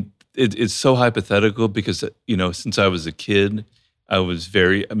 I mean, it's so hypothetical because, since I was a kid, I was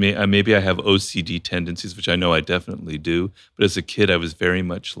maybe I have OCD tendencies, which I know I definitely do. But as a kid, I was very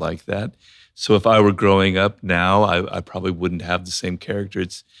much like that. So if I were growing up now, I probably wouldn't have the same character.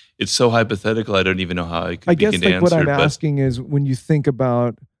 It's so hypothetical. I don't even know how I could begin to answer. What I'm asking is when you think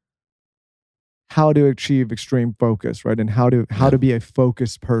about how to achieve extreme focus, right? And how to be a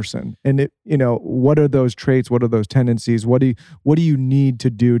focused person. And what are those traits? What are those tendencies? What do you need to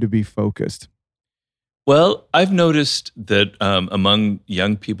do to be focused? Well, I've noticed that among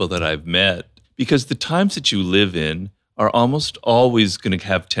young people that I've met, because the times that you live in are almost always going to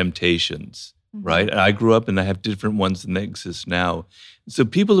have temptations, right? And I grew up and I have different ones than they exist now. So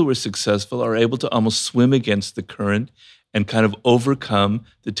people who are successful are able to almost swim against the current and kind of overcome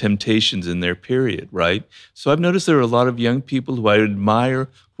the temptations in their period, right? So I've noticed there are a lot of young people who I admire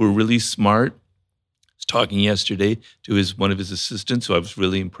who are really smart. I was talking yesterday to one of his assistants who I was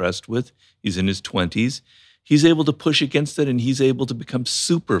really impressed with. He's in his 20s. He's able to push against it and he's able to become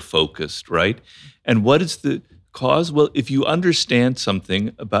super focused, right? And what is the cause? Well, if you understand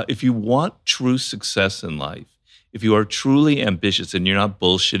something if you want true success in life, if you are truly ambitious and you're not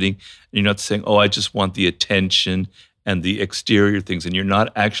bullshitting, and you're not saying, I just want the attention and the exterior things, and you're not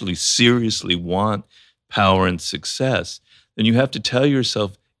actually seriously want power and success, then you have to tell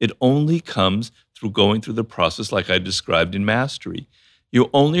yourself it only comes through going through the process like I described in Mastery. You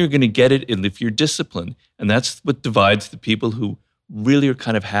only are going to get it if you're disciplined. And that's what divides the people who really are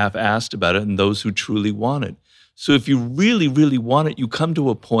kind of half-assed about it and those who truly want it. So if you really, really want it, you come to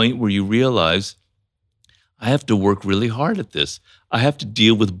a point where you realize, I have to work really hard at this. I have to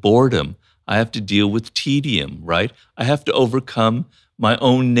deal with boredom. I have to deal with tedium, right? I have to overcome my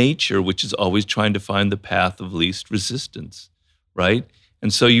own nature, which is always trying to find the path of least resistance, right?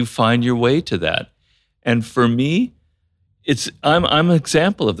 And so you find your way to that. And for me, I'm an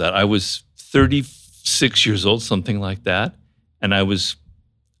example of that. I was 36 years old, something like that. And I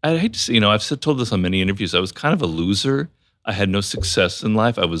hate to say, I've told this on many interviews, I was kind of a loser. I had no success in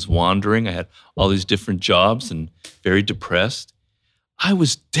life. I was wandering. I had all these different jobs and very depressed. I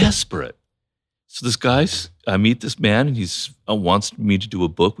was desperate. So I meet this man and he wants me to do a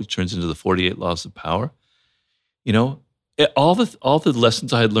book, which turns into the 48 Laws of Power. All the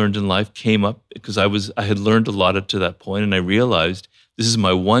lessons I had learned in life came up because I had learned a lot up to that point, and I realized this is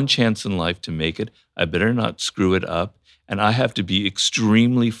my one chance in life to make it. I better not screw it up, and I have to be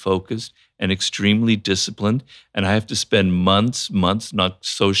extremely focused and extremely disciplined, and I have to spend months not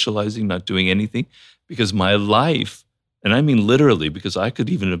socializing, not doing anything, because my life, and I mean literally, because I could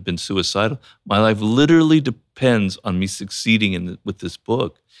even have been suicidal, my life literally depends on me succeeding with this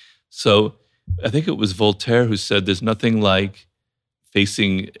book. So I think it was Voltaire who said there's nothing like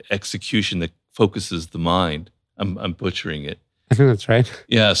facing execution that focuses the mind. I'm butchering it. I think that's right.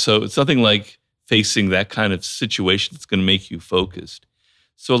 Yeah, so it's something like facing that kind of situation that's going to make you focused.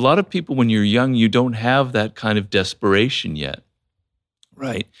 So a lot of people, when you're young, you don't have that kind of desperation yet,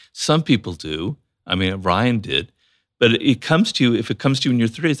 right? Some people do. I mean, Ryan did. But it comes to you, if it comes to you in your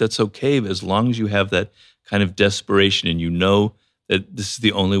 30s, that's okay, as long as you have that kind of desperation and you know that this is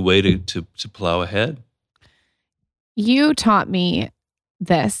the only way to plow ahead. You taught me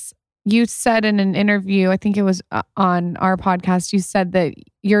this. You said in an interview, I think it was on our podcast, you said that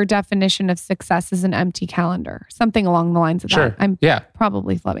your definition of success is an empty calendar, something along the lines of that. I'm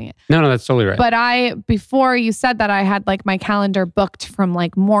probably flubbing it. No, that's totally right. But before you said that, I had like my calendar booked from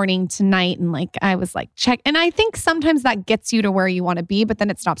like morning to night, and like I was like check. And I think sometimes that gets you to where you want to be, but then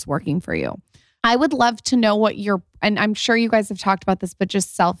it stops working for you. I would love to know and I'm sure you guys have talked about this, but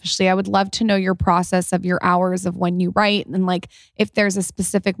just selfishly, I would love to know your process of your hours of when you write, and like if there's a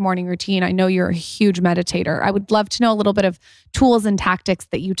specific morning routine. I know you're a huge meditator. I would love to know a little bit of tools and tactics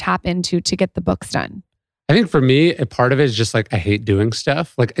that you tap into to get the books done. I think for me, a part of it is just like I hate doing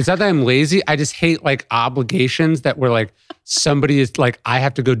stuff. Like it's not that I'm lazy. I just hate like obligations that were like somebody is like, I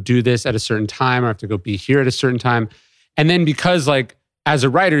have to go do this at a certain time, or I have to go be here at a certain time. And then because like, as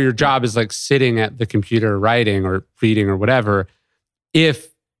a writer, your job is like sitting at the computer writing or reading or whatever.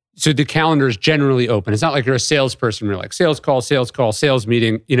 So the calendar is generally open. It's not like you're a salesperson. You're like sales call, sales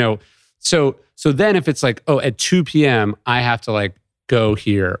meeting, you know. So then if it's like, at 2 p.m., I have to like go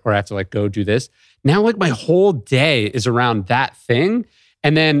here, or I have to like go do this. Now like my whole day is around that thing.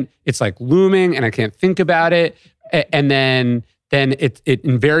 And then it's like looming and I can't think about it. And then it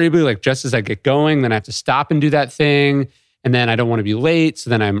invariably, like just as I get going, then I have to stop and do that thing. And then I don't want to be late, so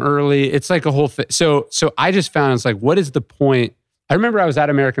then I'm early. It's like a whole thing. So I just found it's like, what is the point? I remember I was at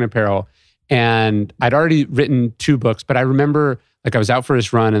American Apparel and I'd already written 2 books, but I remember like I was out for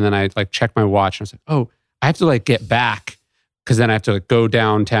this run and then I like checked my watch and I was like, oh, I have to like get back because then I have to like go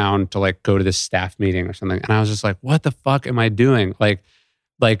downtown to like go to this staff meeting or something. And I was just like, what the fuck am I doing? Like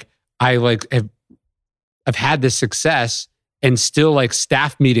I like I've had this success and still like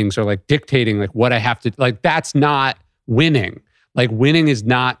staff meetings are like dictating like what I have to, like that's not winning. Like winning is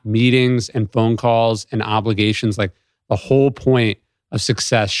not meetings and phone calls and obligations. Like the whole point of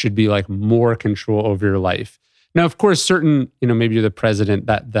success should be like more control over your life. Now, of course, certain, maybe you're the president,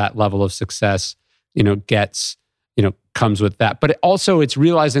 that level of success, gets, comes with that. But it's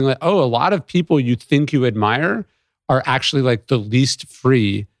realizing that, a lot of people you think you admire are actually like the least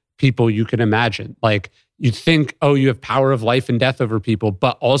free people you can imagine. Like you think, you have power of life and death over people,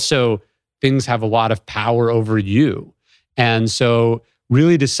 but also things have a lot of power over you. And so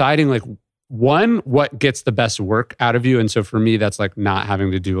really deciding like, one, what gets the best work out of you. And so for me, that's like not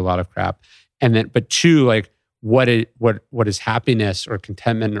having to do a lot of crap. And then, but 2, like what is happiness or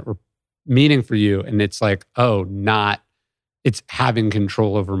contentment or meaning for you? And it's like, it's having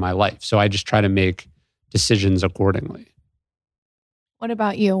control over my life. So I just try to make decisions accordingly. What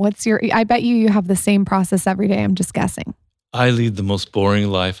about you? I bet you have the same process every day. I'm just guessing. I lead the most boring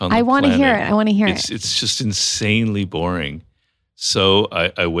life on the planet. I want to hear it. It's just insanely boring. So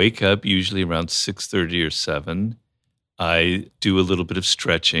I wake up usually around 6:30 or 7. I do a little bit of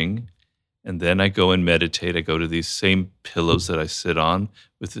stretching, and then I go and meditate. I go to these same pillows that I sit on.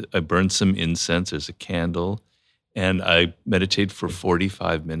 I burn some incense. There's a candle, and I meditate for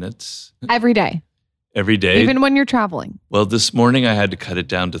 45 minutes. Every day? Every day. Even when you're traveling? Well, this morning I had to cut it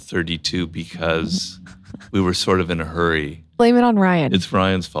down to 32 because we were sort of in a hurry. Blame it on Ryan. It's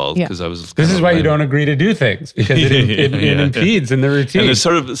Ryan's fault because I was. This is why you don't agree to do things, because it impedes in the routine. And it's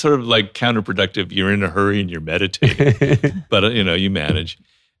sort of like counterproductive. You're in a hurry and you're meditating, but you manage.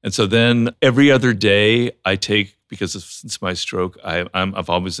 And so then every other day I take, since my stroke, I've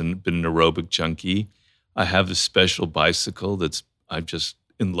always been an aerobic junkie. I have this special bicycle that's I'm just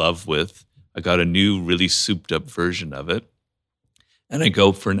in love with. I got a new, really souped up version of it, and I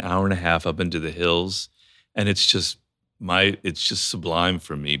go for an hour and a half up into the hills, and it's just sublime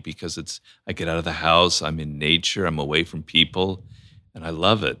for me because I get out of the house, I'm in nature, I'm away from people, and I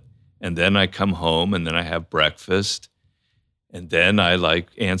love it. And then I come home and then I have breakfast, and then I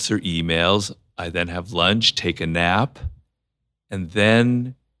answer emails. I then have lunch, take a nap, and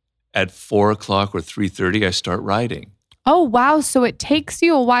then at 4:00 or 3:30, I start writing. Oh, wow. So it takes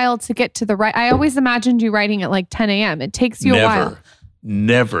you a while to get to the right. I always imagined you writing at like 10 a.m. It takes you a while.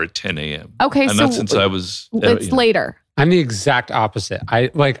 Never at 10 a.m. Okay. And not since I was. It's later. I'm the exact opposite.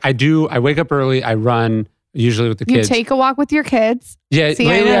 I wake up early. I run usually with the kids. You take a walk with your kids? Yeah. See,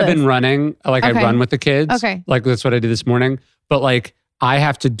 lately I've been running. I run with the kids. Okay. Like that's what I did this morning. But like I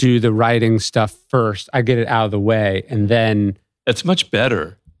have to do the writing stuff first. I get it out of the way and then. It's much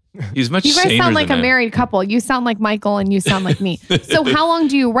better. He's much You guys saner sound like than a I am. married couple. You sound like Michael and you sound like me. So how long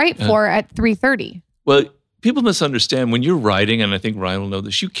do you write for at 3:30? Well, people misunderstand when you're writing, and I think Ryan will know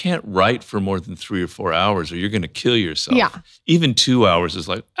this, you can't write for more than 3 or 4 hours or you're going to kill yourself. Yeah. Even 2 hours is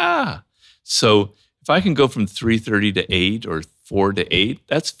like, So if I can go from 3:30 to 8 or 4 to 8,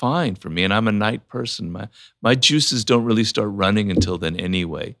 that's fine for me. And I'm a night person. My juices don't really start running until then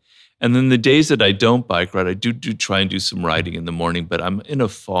anyway. And then the days that I don't bike ride, I do try and do some riding in the morning, but I'm in a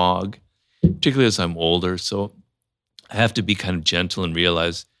fog, particularly as I'm older. So I have to be kind of gentle and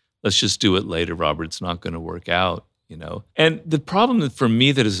realize, let's just do it later, Robert. It's not going to work out, And the problem that for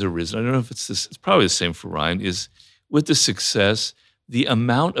me that has arisen, I don't know if it's probably the same for Ryan, is with the success, the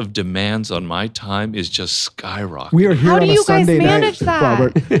amount of demands on my time is just skyrocketing. We are here How on do a you guys Sunday manage night, that?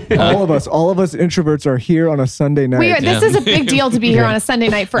 Robert. all of us introverts are here on a Sunday night. This is a big deal to be here on a Sunday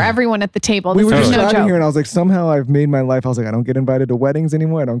night for everyone at the table. We This were is just no driving joke. here, and I was like, somehow I've made my life. I was like, I don't get invited to weddings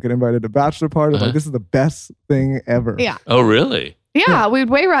anymore. I don't get invited to bachelor parties. Like, this is the best thing ever. Yeah. Oh, really? Yeah, we'd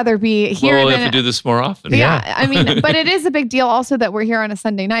way rather be here Well, we'll than have to do this more often. Yeah, I mean, but it is a big deal also that we're here on a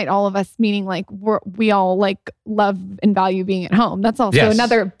Sunday night. All of us, meaning like we all like love and value being at home. That's also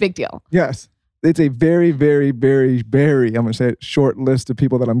another big deal. Yes. It's a very, very, very, very, I'm going to say it, short list of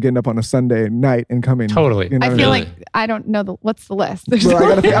people that I'm getting up on a Sunday night and coming. Totally. You know I what feel mean? like I don't know what's the list.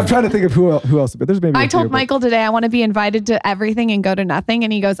 Well, I'm trying to think of who else, but there's maybe I a told few, but- Michael today I want to be invited to everything and go to nothing,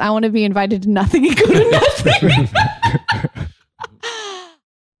 and he goes, I want to be invited to nothing and go to nothing.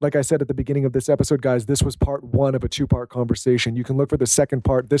 Like I said at the beginning of this episode, guys, this was part 1 of a 2-part conversation. You can look for the second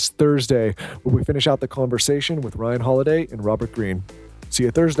part this Thursday, where we finish out the conversation with Ryan Holiday and Robert Greene. See you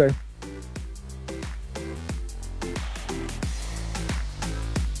Thursday.